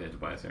 I forgot they had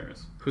Tobias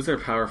Harris. Who's their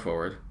power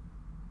forward?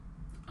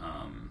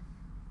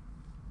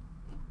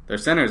 Their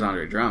center is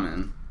Andre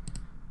Drummond.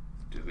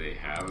 Do they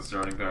have a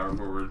starting power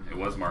forward? It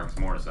was Marcus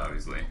Morris,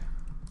 obviously.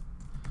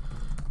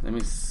 Let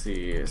me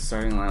see.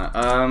 Starting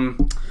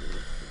lineup.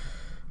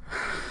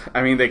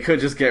 I mean, they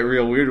could just get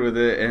real weird with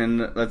it,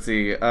 and let's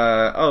see. It's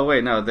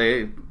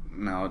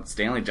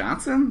Stanley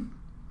Johnson?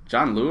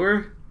 John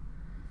Lure?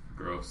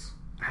 Gross.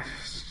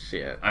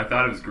 Shit. I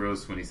thought it was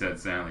gross when he said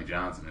Stanley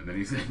Johnson, and then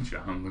he said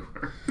John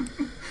Lure.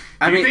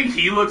 Do you think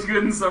he looks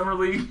good in Summer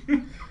League?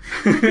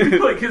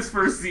 His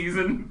first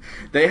season?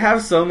 They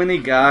have so many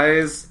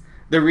guys.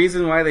 The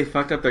reason why they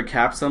fucked up their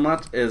cap so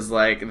much is,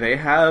 they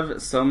have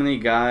so many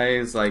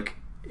guys,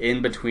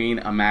 in between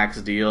a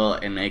max deal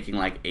and making,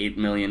 $8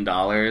 million.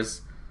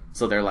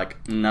 So they're,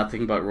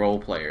 nothing but role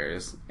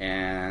players.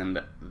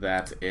 And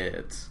that's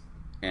it.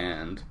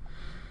 And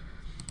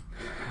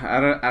I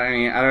don't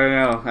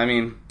know. I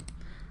mean...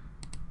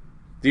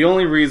 The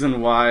only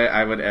reason why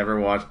I would ever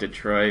watch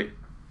Detroit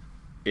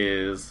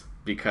is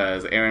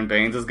because Aaron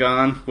Baines is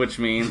gone, which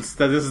means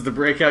that this is the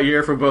breakout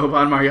year for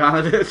Boban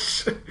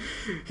Marjanovic.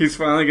 He's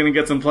finally going to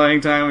get some playing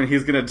time, and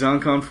he's going to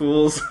dunk on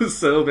fools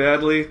so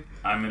badly.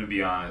 I'm going to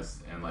be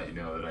honest and let you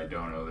know that I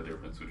don't know the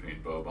difference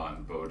between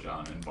Boban,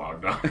 Bojan, and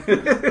Bogdan.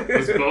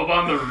 Is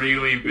Boban the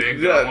really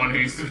big one who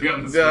used to be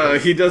on the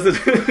Spurs? He doesn't...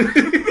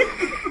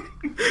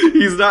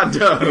 He's not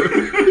dumb.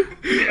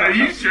 Are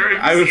you sure?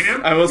 Have you seen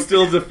him? I will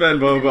still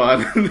defend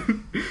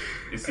Boban.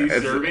 Is he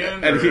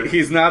Serbian? And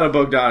he's not a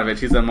Bogdanovic,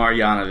 he's a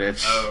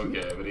Marjanovic. Oh,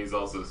 okay, but he's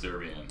also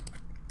Serbian.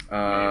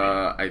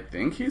 I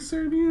think he's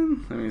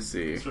Serbian? Let me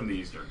see. He's from the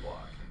Eastern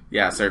Bloc.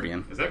 Yeah,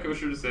 Serbian. Is that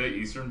kosher to say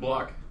Eastern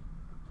Bloc?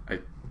 I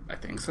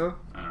think so.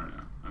 I don't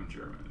know. I'm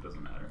German. It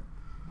doesn't matter.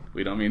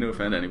 We don't mean to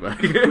offend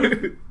anybody.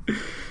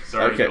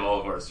 Sorry to all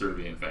of our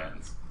Serbian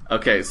fans.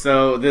 Okay,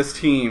 so this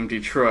team,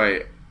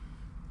 Detroit...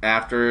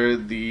 After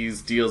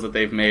these deals that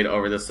they've made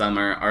over the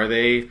summer, are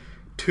they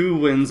 2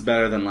 wins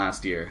better than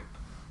last year?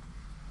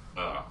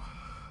 Oh.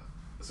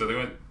 So they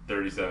went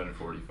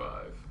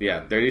 37-45.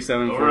 Yeah,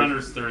 37-45.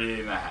 Over-under's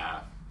 38.5.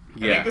 I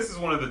think this is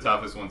one of the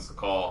toughest ones to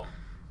call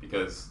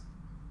because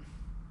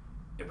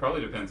It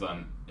probably depends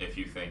on if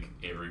you think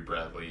Avery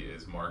Bradley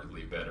is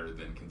markedly better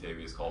than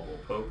Kentavious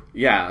Caldwell-Pope.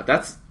 Yeah,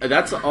 that's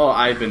all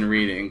I've been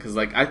reading, because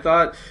like I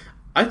thought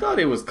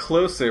it was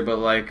closer, but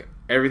like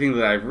everything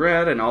that I've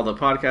read and all the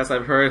podcasts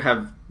I've heard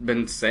have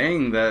been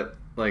saying that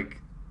like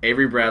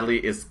Avery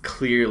Bradley is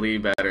clearly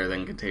better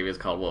than Kentavious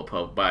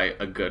Caldwell-Pope by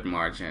a good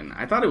margin.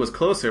 I thought it was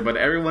closer, but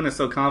everyone is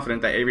so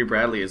confident that Avery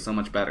Bradley is so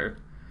much better.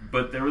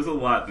 But there was a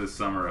lot this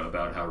summer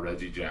about how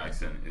Reggie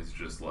Jackson is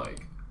just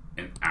like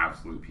an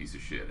absolute piece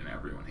of shit and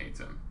everyone hates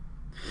him.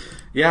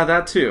 Yeah,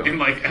 that too. In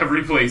like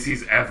every place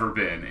he's ever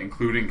been,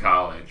 including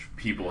college,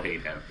 people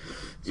hate him.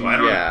 So I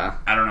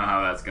don't know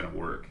how that's gonna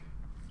work.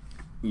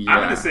 Yeah.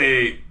 I'm gonna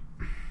say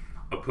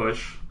a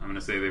push. I'm gonna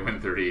say they win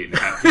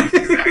 38.5 games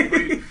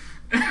exactly.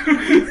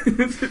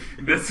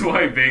 That's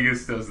why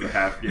Vegas does the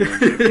half game.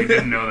 If you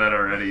didn't know that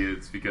already,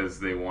 it's because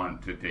they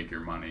want to take your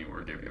money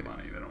or give you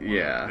money. They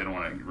don't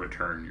want to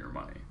return your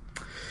money.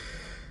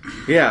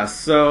 Yeah,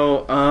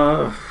 so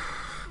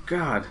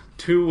God,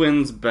 2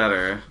 wins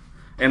better.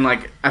 And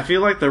like I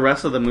feel like the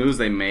rest of the moves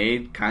they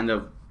made kind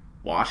of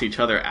wash each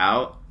other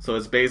out. So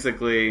it's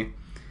basically,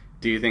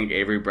 do you think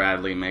Avery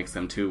Bradley makes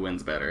them 2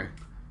 wins better?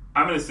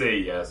 I'm going to say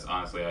yes,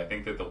 honestly. I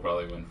think that they'll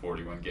probably win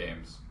 41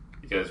 games.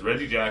 Because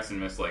Reggie Jackson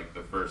missed like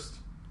the first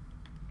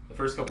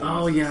couple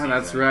months. Oh yeah,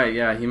 that's right.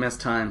 Yeah, he missed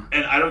time.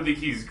 And I don't think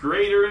he's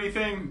great or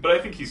anything, but I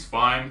think he's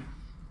fine.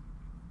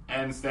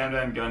 And Stan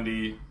Van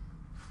Gundy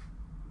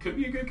could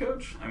be a good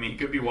coach. I mean, he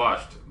could be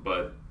washed,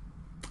 but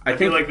I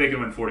feel like they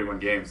can win 41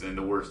 games in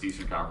the worst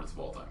Eastern Conference of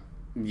all time.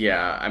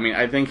 Yeah, I mean,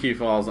 I think he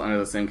falls under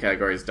the same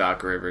category as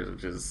Doc Rivers,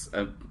 which is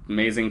an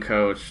amazing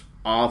coach,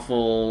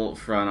 awful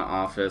front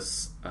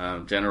office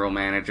general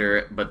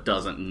manager, but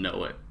doesn't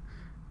know it.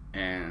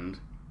 And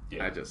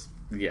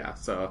yeah.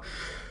 So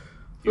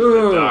he's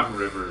the Doc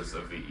Rivers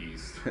of the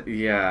East.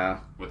 Yeah.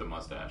 With a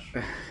mustache.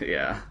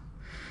 Yeah.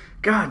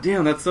 God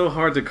damn, that's so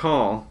hard to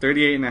call.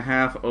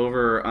 38.5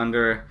 over or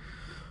under.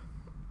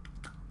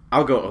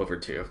 I'll go over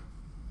 2.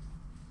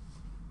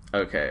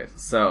 Okay,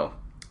 so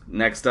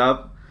next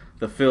up,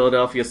 the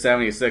Philadelphia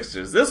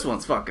 76ers. This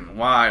one's fucking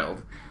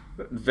wild.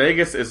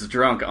 Vegas is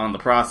drunk on the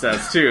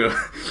process too.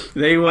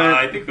 They went.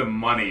 I think the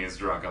money is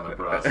drunk on the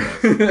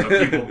process of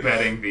people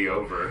betting the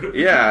over.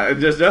 Yeah,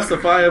 just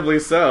justifiably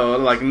so.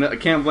 Like, I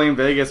can't blame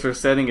Vegas for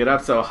setting it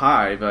up so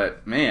high.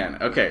 But man,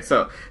 okay,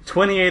 so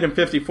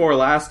 28-54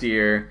 last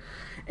year,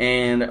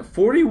 and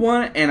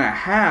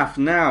 41.5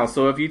 now.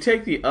 So if you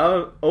take the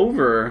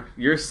over,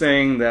 you're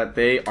saying that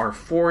they are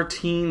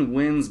 14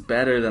 wins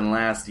better than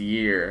last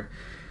year.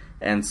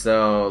 And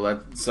so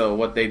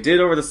what they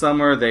did over the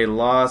summer, they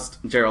lost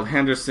Gerald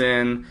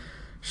Henderson,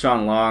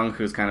 Sean Long,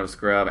 who's kind of a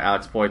scrub,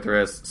 Alex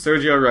Poitras,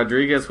 Sergio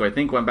Rodriguez, who I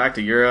think went back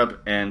to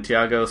Europe, and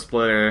Thiago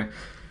Splitter,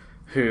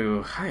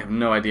 who I have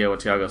no idea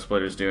what Thiago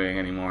Splitter's doing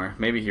anymore.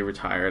 Maybe he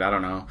retired, I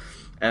don't know.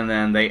 And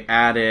then they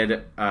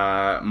added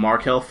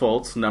Markelle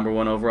Fultz, number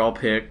 1 overall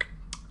pick,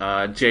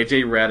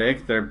 JJ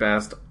Redick, their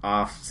best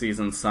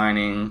off-season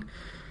signing,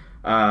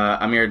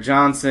 Amir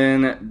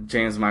Johnson,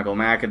 James Michael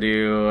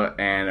McAdoo,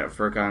 and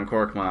Furkan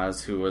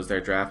Korkmaz, who was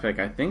their draft pick,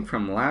 I think,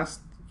 from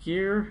last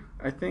year,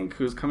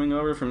 who's coming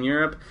over from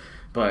Europe.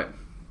 But,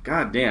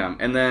 goddamn.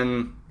 And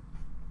then,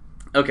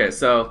 okay,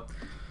 so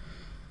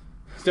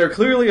they're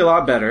clearly a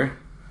lot better.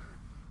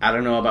 I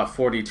don't know about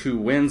 42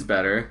 wins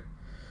better.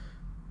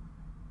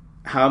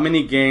 How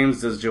many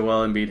games does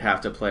Joel Embiid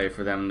have to play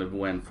for them to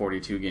win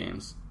 42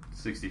 games?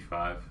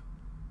 65.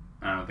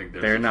 I don't think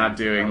they're not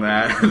doing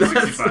that.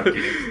 65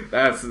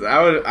 games.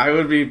 I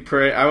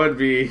would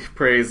be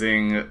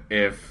praising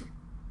if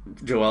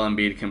Joel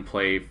Embiid can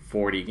play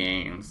 40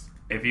 games.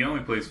 If he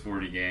only plays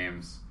 40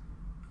 games,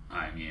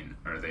 I mean,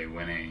 are they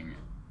winning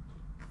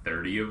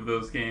 30 of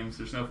those games?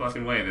 There's no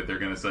fucking way that they're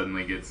going to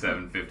suddenly get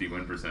 750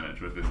 win percentage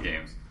with his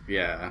games.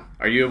 Yeah.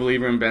 Are you a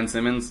believer in Ben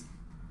Simmons?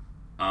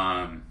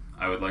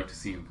 I would like to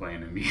see him play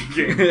an NBA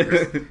game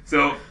first.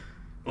 So,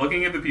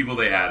 looking at the people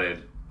they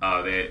added,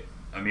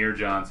 Amir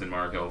Johnson,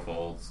 Markelle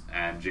Fultz,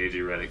 and JJ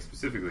Redick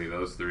specifically,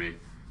 those 3,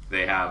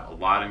 they have a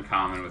lot in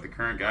common with the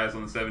current guys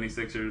on the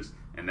 76ers,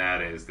 and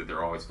that is that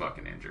they're always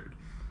fucking injured.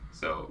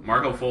 So,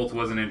 Markelle Fultz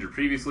wasn't injured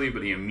previously,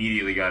 but he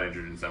immediately got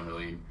injured in Summer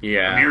League.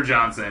 Yeah. Amir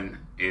Johnson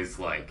is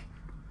like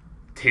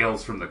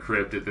Tales from the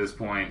Crypt at this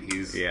point.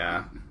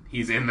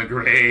 He's in the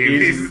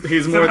grave.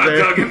 He's more there.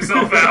 Dug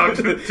himself out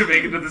to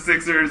make it to the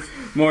Sixers.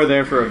 More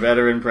there for a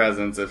veteran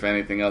presence, if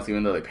anything else,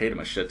 even though they paid him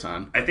a shit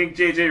ton. I think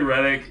JJ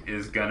Redick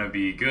is going to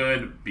be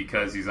good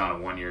because he's on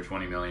a 1-year,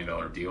 $20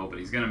 million deal, but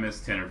he's going to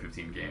miss 10 or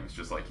 15 games,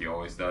 just like he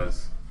always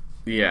does.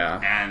 Yeah.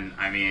 And,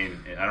 I mean,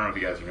 I don't know if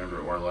you guys remember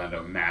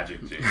Orlando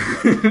Magic JJ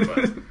Redick,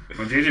 but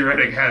when JJ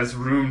Redick has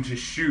room to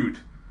shoot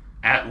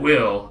at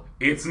will,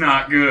 it's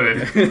not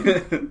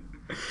good.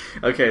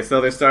 Okay, so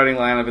their starting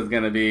lineup is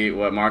going to be,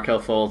 Markelle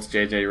Fultz,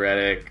 JJ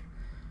Redick,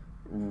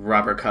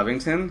 Robert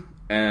Covington,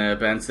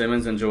 Ben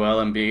Simmons, and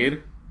Joel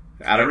Embiid.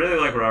 I really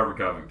like Robert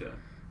Covington.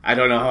 I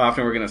don't know how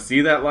often we're going to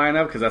see that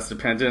lineup, because that's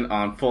dependent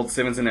on Fultz,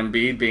 Simmons, and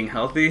Embiid being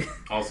healthy.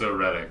 Also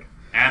Redick.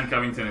 And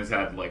Covington has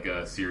had like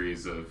a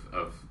series of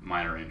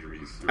minor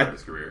injuries throughout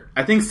his career.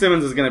 I think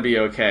Simmons is going to be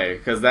okay,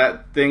 because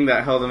that thing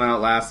that held him out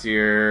last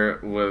year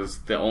was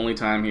the only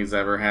time he's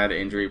ever had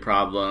injury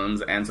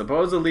problems, and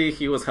supposedly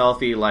he was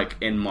healthy like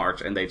in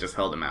March, and they just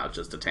held him out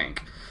just to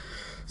tank.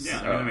 Yeah,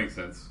 I mean, that makes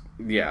sense.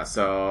 Yeah,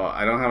 so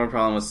I don't have a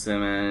problem with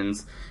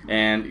Simmons,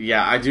 and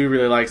yeah, I do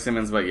really like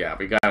Simmons, but yeah,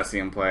 we gotta see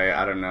him play.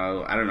 I don't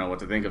know what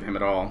to think of him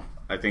at all.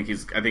 I think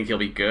he'll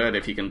be good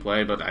if he can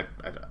play, but I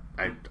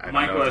don't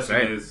My know what to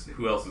question say. is,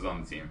 who else is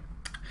on the team?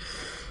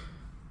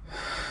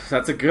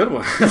 That's a good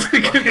one. That's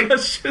a good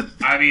question.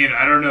 I mean,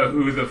 I don't know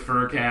who the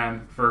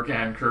Furkan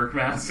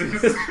Kirkmass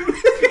is.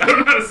 I don't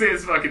know how to say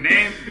his fucking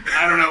name.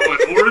 I don't know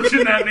what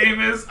origin that name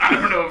is. I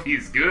don't know if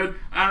he's good.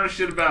 I don't know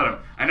shit about him.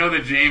 I know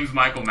that James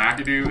Michael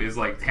McAdoo is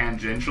like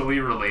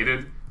tangentially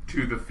related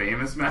to the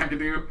famous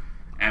McAdoo,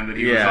 and that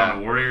he was on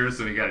the Warriors,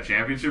 so he got a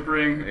championship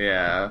ring.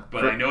 Yeah.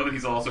 But I know that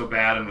he's also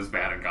bad and was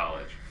bad in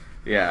college.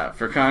 Yeah,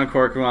 Furkan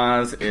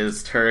Korkmaz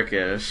is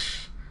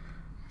Turkish,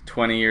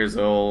 20 years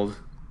old.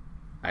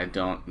 I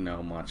don't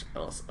know much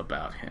else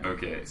about him.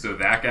 Okay, so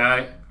that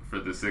guy, for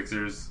the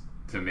Sixers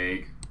to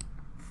make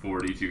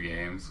 42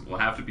 games, will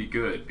have to be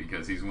good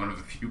because he's one of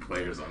the few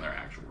players on their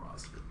actual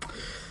roster.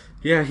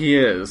 Yeah, he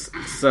is.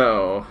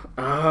 So,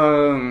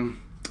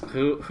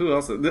 who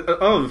else?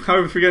 Oh, how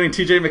are we forgetting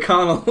T.J.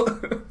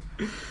 McConnell?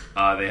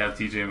 They have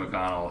T.J.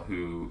 McConnell,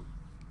 who,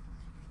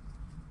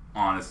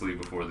 honestly,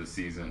 before the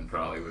season,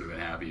 probably would have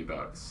been happy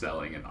about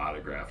selling an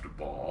autographed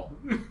ball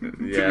to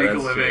make a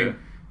living. True.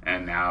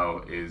 And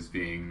now is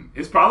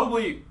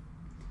probably,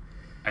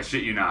 I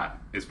shit you not,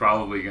 is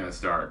probably going to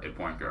start at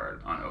point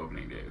guard on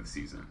opening day of the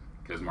season.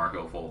 Because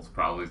Markelle Fultz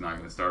probably is not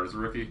going to start as a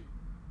rookie.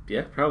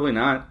 Yeah, probably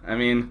not. I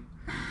mean,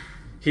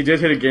 he did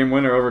hit a game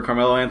winner over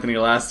Carmelo Anthony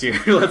last year.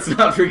 Let's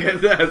not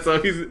forget that.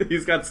 So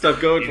he's got stuff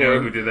going for You know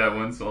him. who did that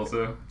once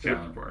also?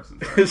 Chandler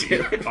Parsons.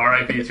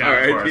 R.I.P.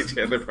 Chandler Parsons.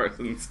 Chandler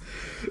Parsons.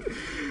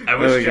 I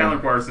wish Chandler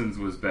Parsons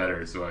was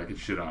better so I could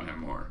shit on him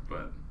more,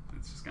 but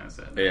it's just kind of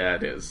sad. Yeah,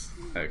 it is.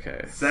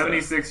 Okay.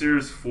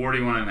 76ers,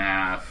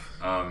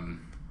 41.5.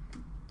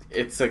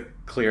 It's a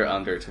clear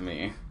under to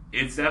me.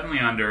 It's definitely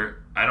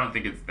under. I don't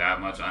think it's that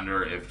much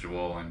under if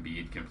Joel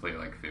Embiid can play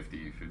like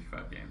 50,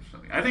 55 games or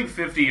something. I think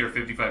 50 or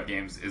 55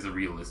 games is a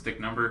realistic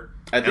number.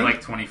 I think and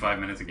like 25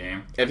 minutes a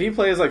game. If he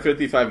plays like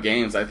 55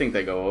 games, I think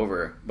they go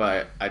over.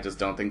 But I just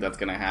don't think that's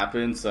going to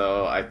happen.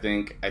 So I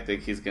think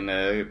he's going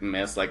to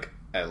miss like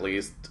at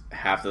least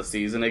half the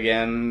season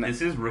again. Is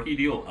his rookie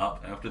deal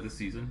up after the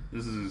season?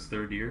 This is his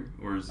third year?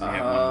 Or does he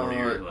have one more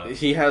year left?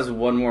 He has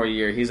one more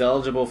year. He's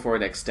eligible for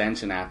an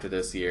extension after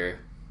this year.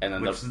 And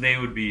then Which they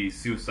would be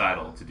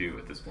suicidal to do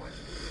at this point.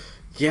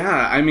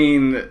 Yeah, I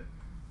mean,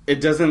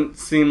 it doesn't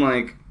seem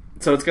like...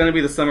 So it's going to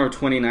be the summer of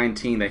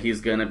 2019 that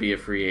he's going to be a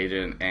free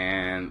agent,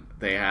 and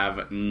they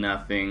have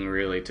nothing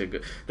really to go...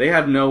 They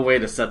have no way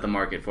to set the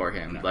market for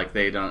him. No. Like,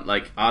 they don't...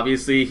 Like,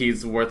 obviously,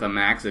 he's worth a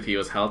max if he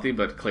was healthy,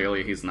 but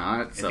clearly he's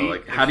not.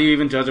 So, how do you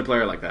even judge a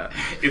player like that?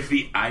 If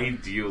the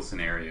ideal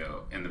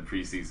scenario in the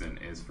preseason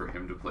is for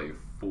him to play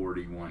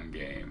 41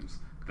 games...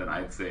 then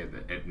I'd say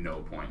that at no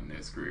point in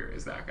his career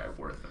is that guy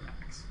worth the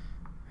max.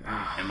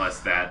 Unless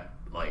that,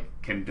 like,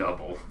 can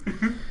double.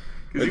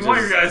 Because you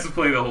want your guys to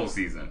play the whole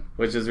season.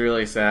 Which is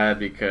really sad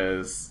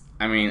because,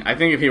 I mean, I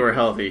think if he were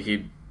healthy,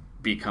 he'd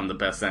become the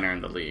best center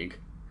in the league.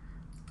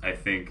 I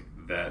think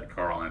that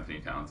Karl Anthony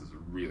Towns is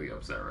really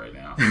upset right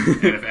now.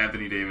 And if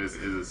Anthony Davis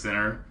is a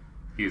center,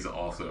 he's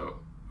also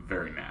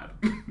very mad.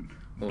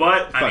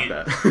 But, I mean,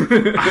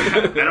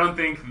 I don't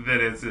think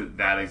that it's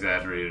that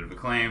exaggerated of a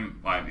claim.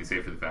 Well, I'd be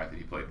safe for the fact that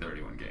he played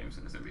 31 games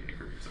in his NBA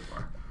career so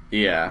far.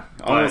 Yeah,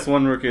 almost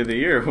won Rookie of the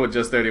Year with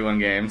just 31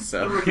 games.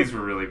 So the rookies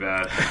were really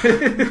bad.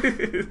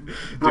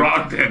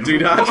 Brogdon. Do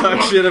not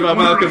talk shit about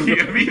Malcolm.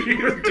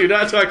 Do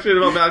not talk shit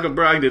about Malcolm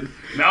Brogdon.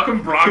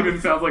 Malcolm Brogdon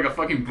sounds like a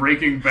fucking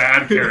Breaking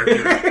Bad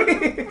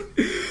character.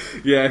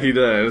 Yeah, he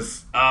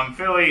does.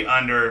 Philly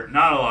under,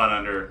 not a lot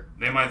under.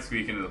 They might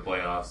squeak into the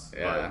playoffs.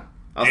 Yeah.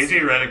 But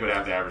JJ Redick would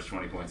have to average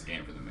 20 points a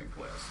game for them to make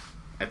the playoffs.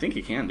 I think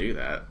he can do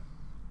that.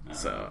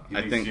 So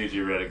I think JJ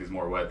Redick is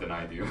more wet than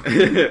I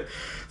do.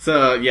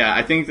 So yeah,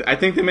 I think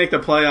they make the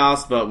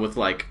playoffs, but with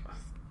like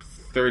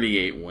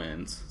 38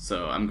 wins.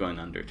 So I'm going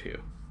under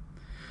too.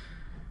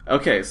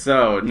 Okay,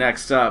 so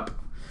next up,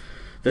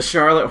 the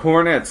Charlotte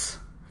Hornets,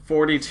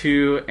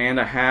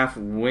 42.5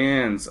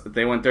 wins.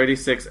 They went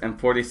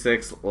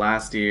 36-46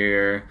 last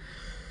year.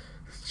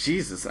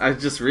 Jesus, I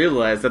just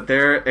realized that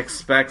they're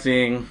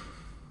expecting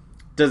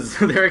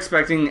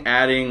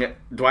adding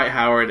Dwight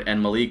Howard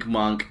and Malik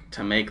Monk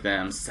to make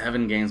them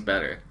 7 games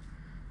better.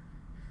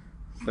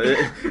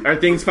 Are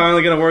things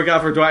finally going to work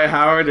out for Dwight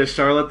Howard? Is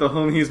Charlotte the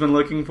home he's been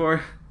looking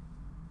for?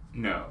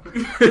 No.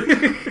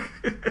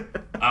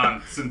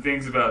 Some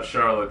things about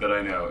Charlotte that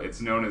I know.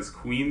 It's known as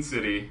Queen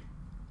City.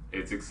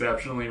 It's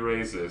exceptionally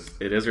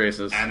racist. It is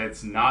racist. And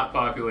it's not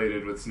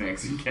populated with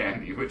snakes and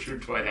candy, which are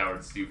Dwight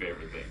Howard's 2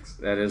 favorite things.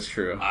 That is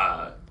true.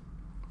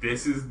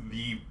 This is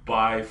the,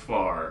 by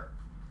far,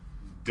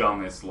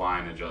 dumbest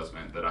line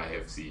adjustment that I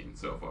have seen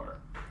so far.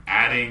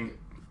 Adding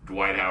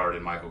Dwight Howard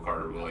and Michael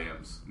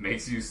Carter-Williams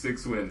makes you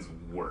 6 wins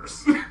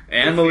worse.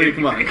 And Malik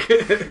Monk.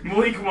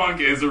 Malik Monk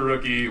is a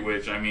rookie,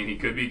 which, I mean, he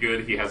could be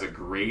good. He has a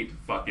great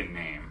fucking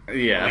name.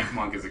 Yeah. Malik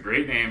Monk is a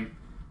great name,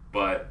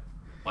 but,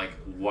 like,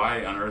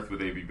 why on earth would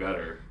they be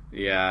better?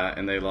 Yeah,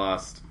 and they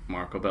lost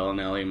Marco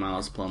Bellinelli,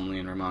 Miles Plumlee,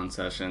 and Ramon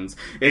Sessions.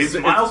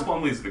 Miles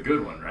Plumlee's the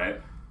good one,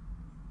 right?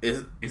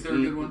 Is there a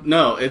good one?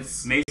 No,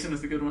 it's... Mason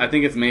is the good one? I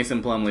think it's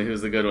Mason Plumlee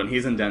who's the good one.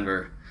 He's in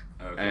Denver.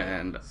 Okay.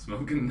 And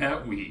smoking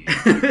that weed.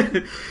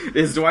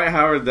 Is Dwight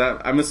Howard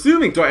that... I'm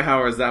assuming Dwight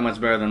Howard is that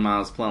much better than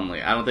Miles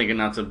Plumlee. I don't think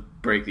enough to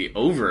break the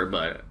over,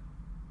 but...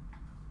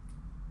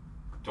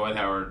 Dwight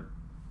Howard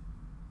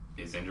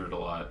is injured a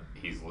lot.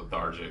 He's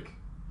lethargic.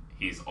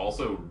 He's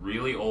also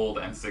really old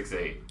and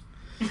 6'8".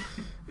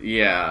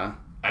 Yeah.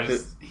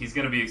 He's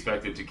going to be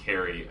expected to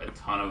carry a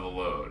ton of the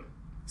load.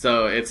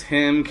 So it's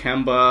him,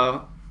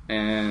 Kemba,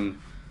 and...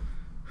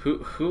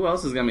 Who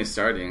else is going to be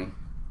starting?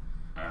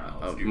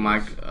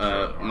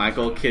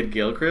 Michael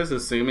Kidd-Gilchrist,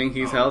 assuming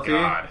he's healthy.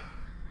 God.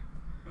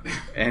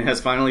 And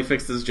has finally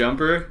fixed his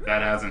jumper.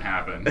 That hasn't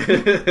happened.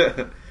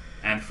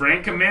 And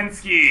Frank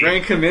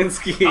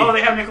Kaminsky. Oh,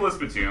 they have Nicholas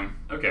Batum.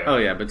 Okay. Oh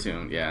yeah,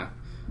 Batum. Yeah.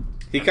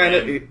 He kind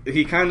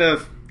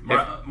of.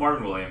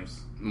 Marvin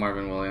Williams.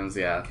 Marvin Williams.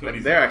 Yeah.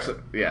 Cody's they're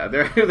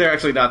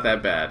actually not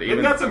that bad.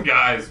 They've got some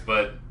guys,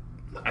 but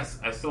I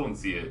still don't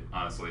see it,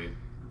 honestly.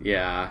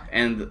 Yeah,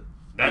 and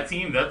that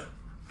team that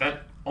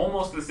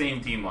almost the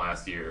same team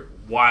last year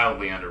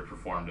wildly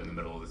underperformed in the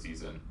middle of the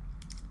season.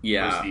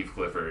 Yeah. For Steve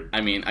Clifford.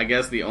 I mean, I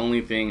guess the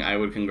only thing I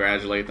would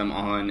congratulate them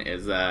on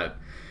is that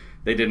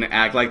they didn't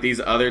act like these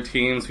other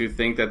teams who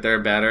think that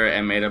they're better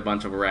and made a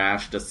bunch of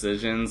rash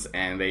decisions,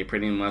 and they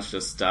pretty much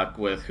just stuck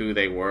with who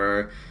they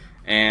were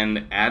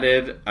and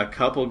added a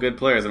couple good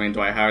players. I mean,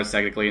 Dwight Howard's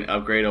technically an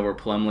upgrade over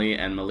Plumlee,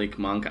 and Malik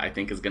Monk I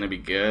think is going to be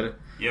good.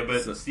 Yeah,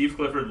 but Steve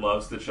Clifford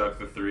loves to chuck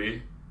the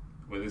three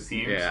with his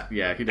teams.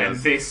 Yeah, he does.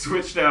 And they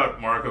switched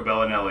out Marco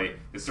Bellinelli,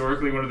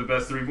 historically one of the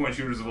best three-point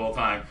shooters of all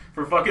time,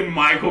 for fucking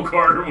Michael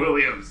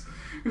Carter-Williams,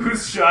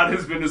 whose shot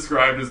has been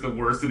described as the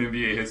worst in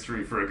NBA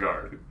history for a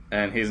guard.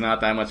 And he's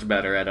not that much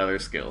better at other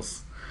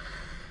skills.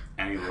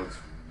 And he looks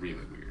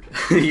really weird.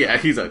 Yeah,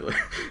 he's ugly.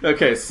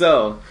 Okay,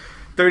 so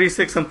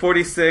 36 and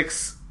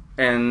 46,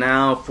 and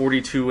now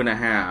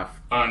 42.5.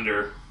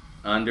 Under.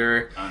 I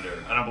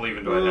don't believe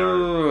in Dwight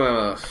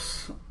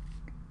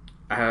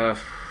Howard.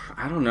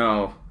 I don't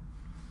know.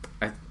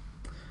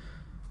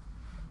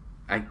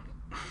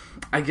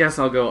 I guess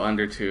I'll go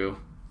under 2.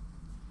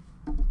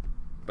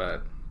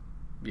 But,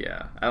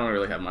 yeah, I don't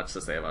really have much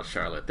to say about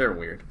Charlotte. They're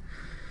weird.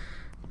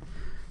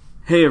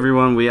 Hey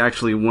everyone, we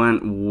actually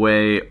went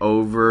way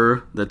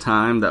over the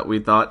time that we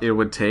thought it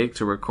would take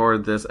to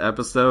record this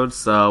episode,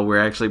 so we're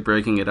actually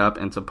breaking it up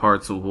into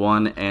parts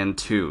 1 and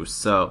 2.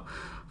 So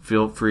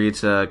feel free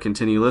to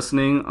continue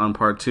listening on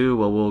part 2,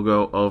 where we'll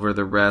go over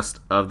the rest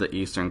of the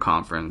Eastern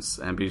Conference.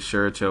 And be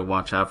sure to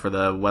watch out for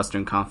the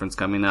Western Conference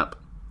coming up.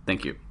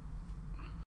 Thank you.